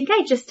 I think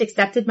I just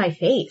accepted my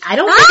fate. I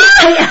don't think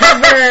I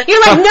ever...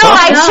 You're no,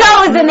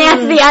 I chose, and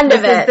that's the end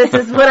of it. This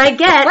is what I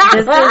get.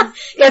 Because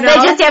they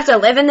just have to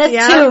live in this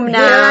tomb now.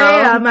 Here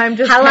I am. I'm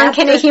just How long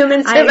can a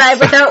human survive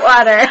without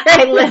water?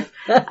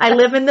 I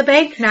live in the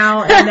bank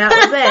now, and that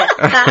was it.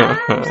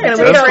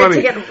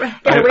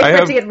 Gotta wait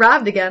for it to get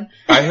robbed again.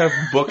 I have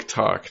book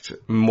talked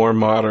more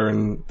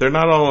modern. They're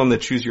not all on the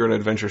Choose Your Own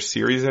Adventure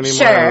series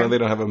anymore. Sure. They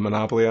don't have a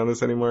monopoly on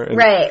this anymore. And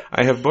right.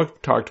 I have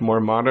book talked more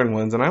modern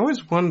ones, and I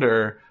always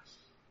wonder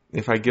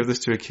if I give this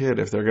to a kid,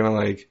 if they're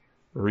gonna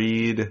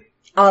read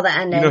all the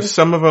endings.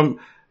 Some of them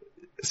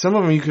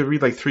you could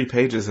read 3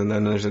 pages and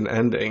then there's an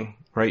ending,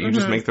 right? You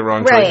just make the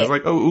wrong choice.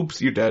 It's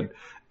oops, you're dead.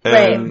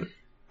 And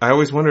I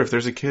always wonder if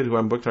there's a kid who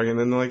I'm book talking and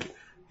then they're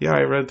yeah,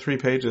 I read 3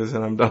 pages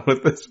and I'm done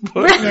with this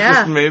book. I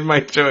just made my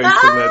choice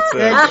and that's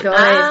it. Good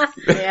choice.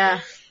 Yeah.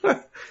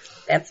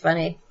 That's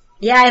funny.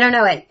 Yeah, I don't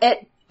know.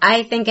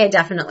 I think I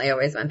definitely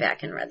always went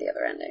back and read the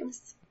other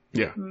endings.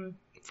 Yeah,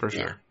 for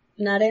sure. Yeah.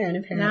 Not Erin,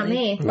 apparently. Not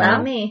me. Wow.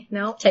 Not me.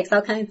 No. Takes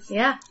all kinds.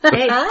 Yeah.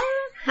 Hey,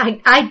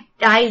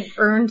 I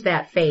earned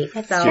that fate.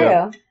 That's so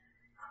true.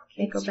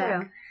 Can't go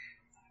back.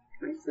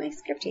 Where's my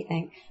scripty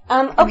thing?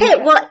 Okay,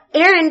 well,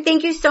 Erin,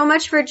 thank you so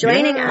much for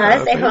joining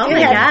us. I hope you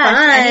had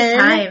fun.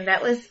 Anytime.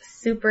 That was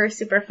super,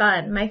 super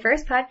fun. My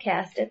first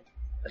podcast. It's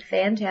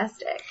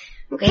fantastic.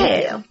 Okay.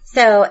 Thank you.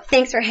 So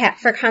thanks for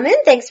coming.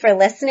 Thanks for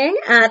listening.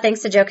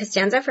 Thanks to Joe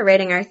Costanza for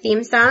writing our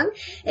theme song.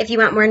 If you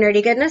want more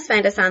nerdy goodness,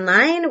 find us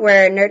online.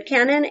 We're Nerd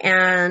Canon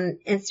on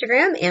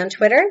Instagram and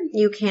Twitter.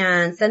 You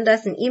can send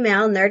us an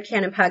email,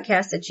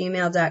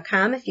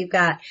 nerdcanonpodcast@gmail.com. If you've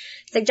got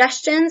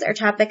suggestions or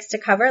topics to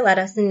cover, let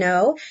us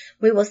know.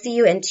 We will see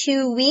you in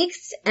 2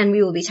 weeks, and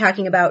we will be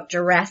talking about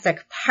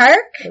Jurassic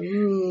Park.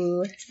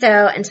 Ooh.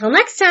 So until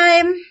next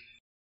time.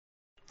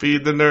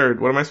 Feed the nerd.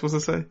 What am I supposed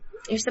to say?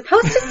 You're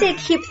supposed to say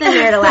keep the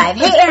nerd alive.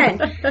 Hey, Erin,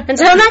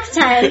 until next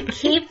time.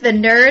 Keep the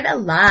nerd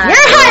alive. You're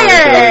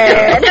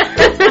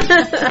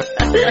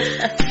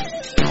hired!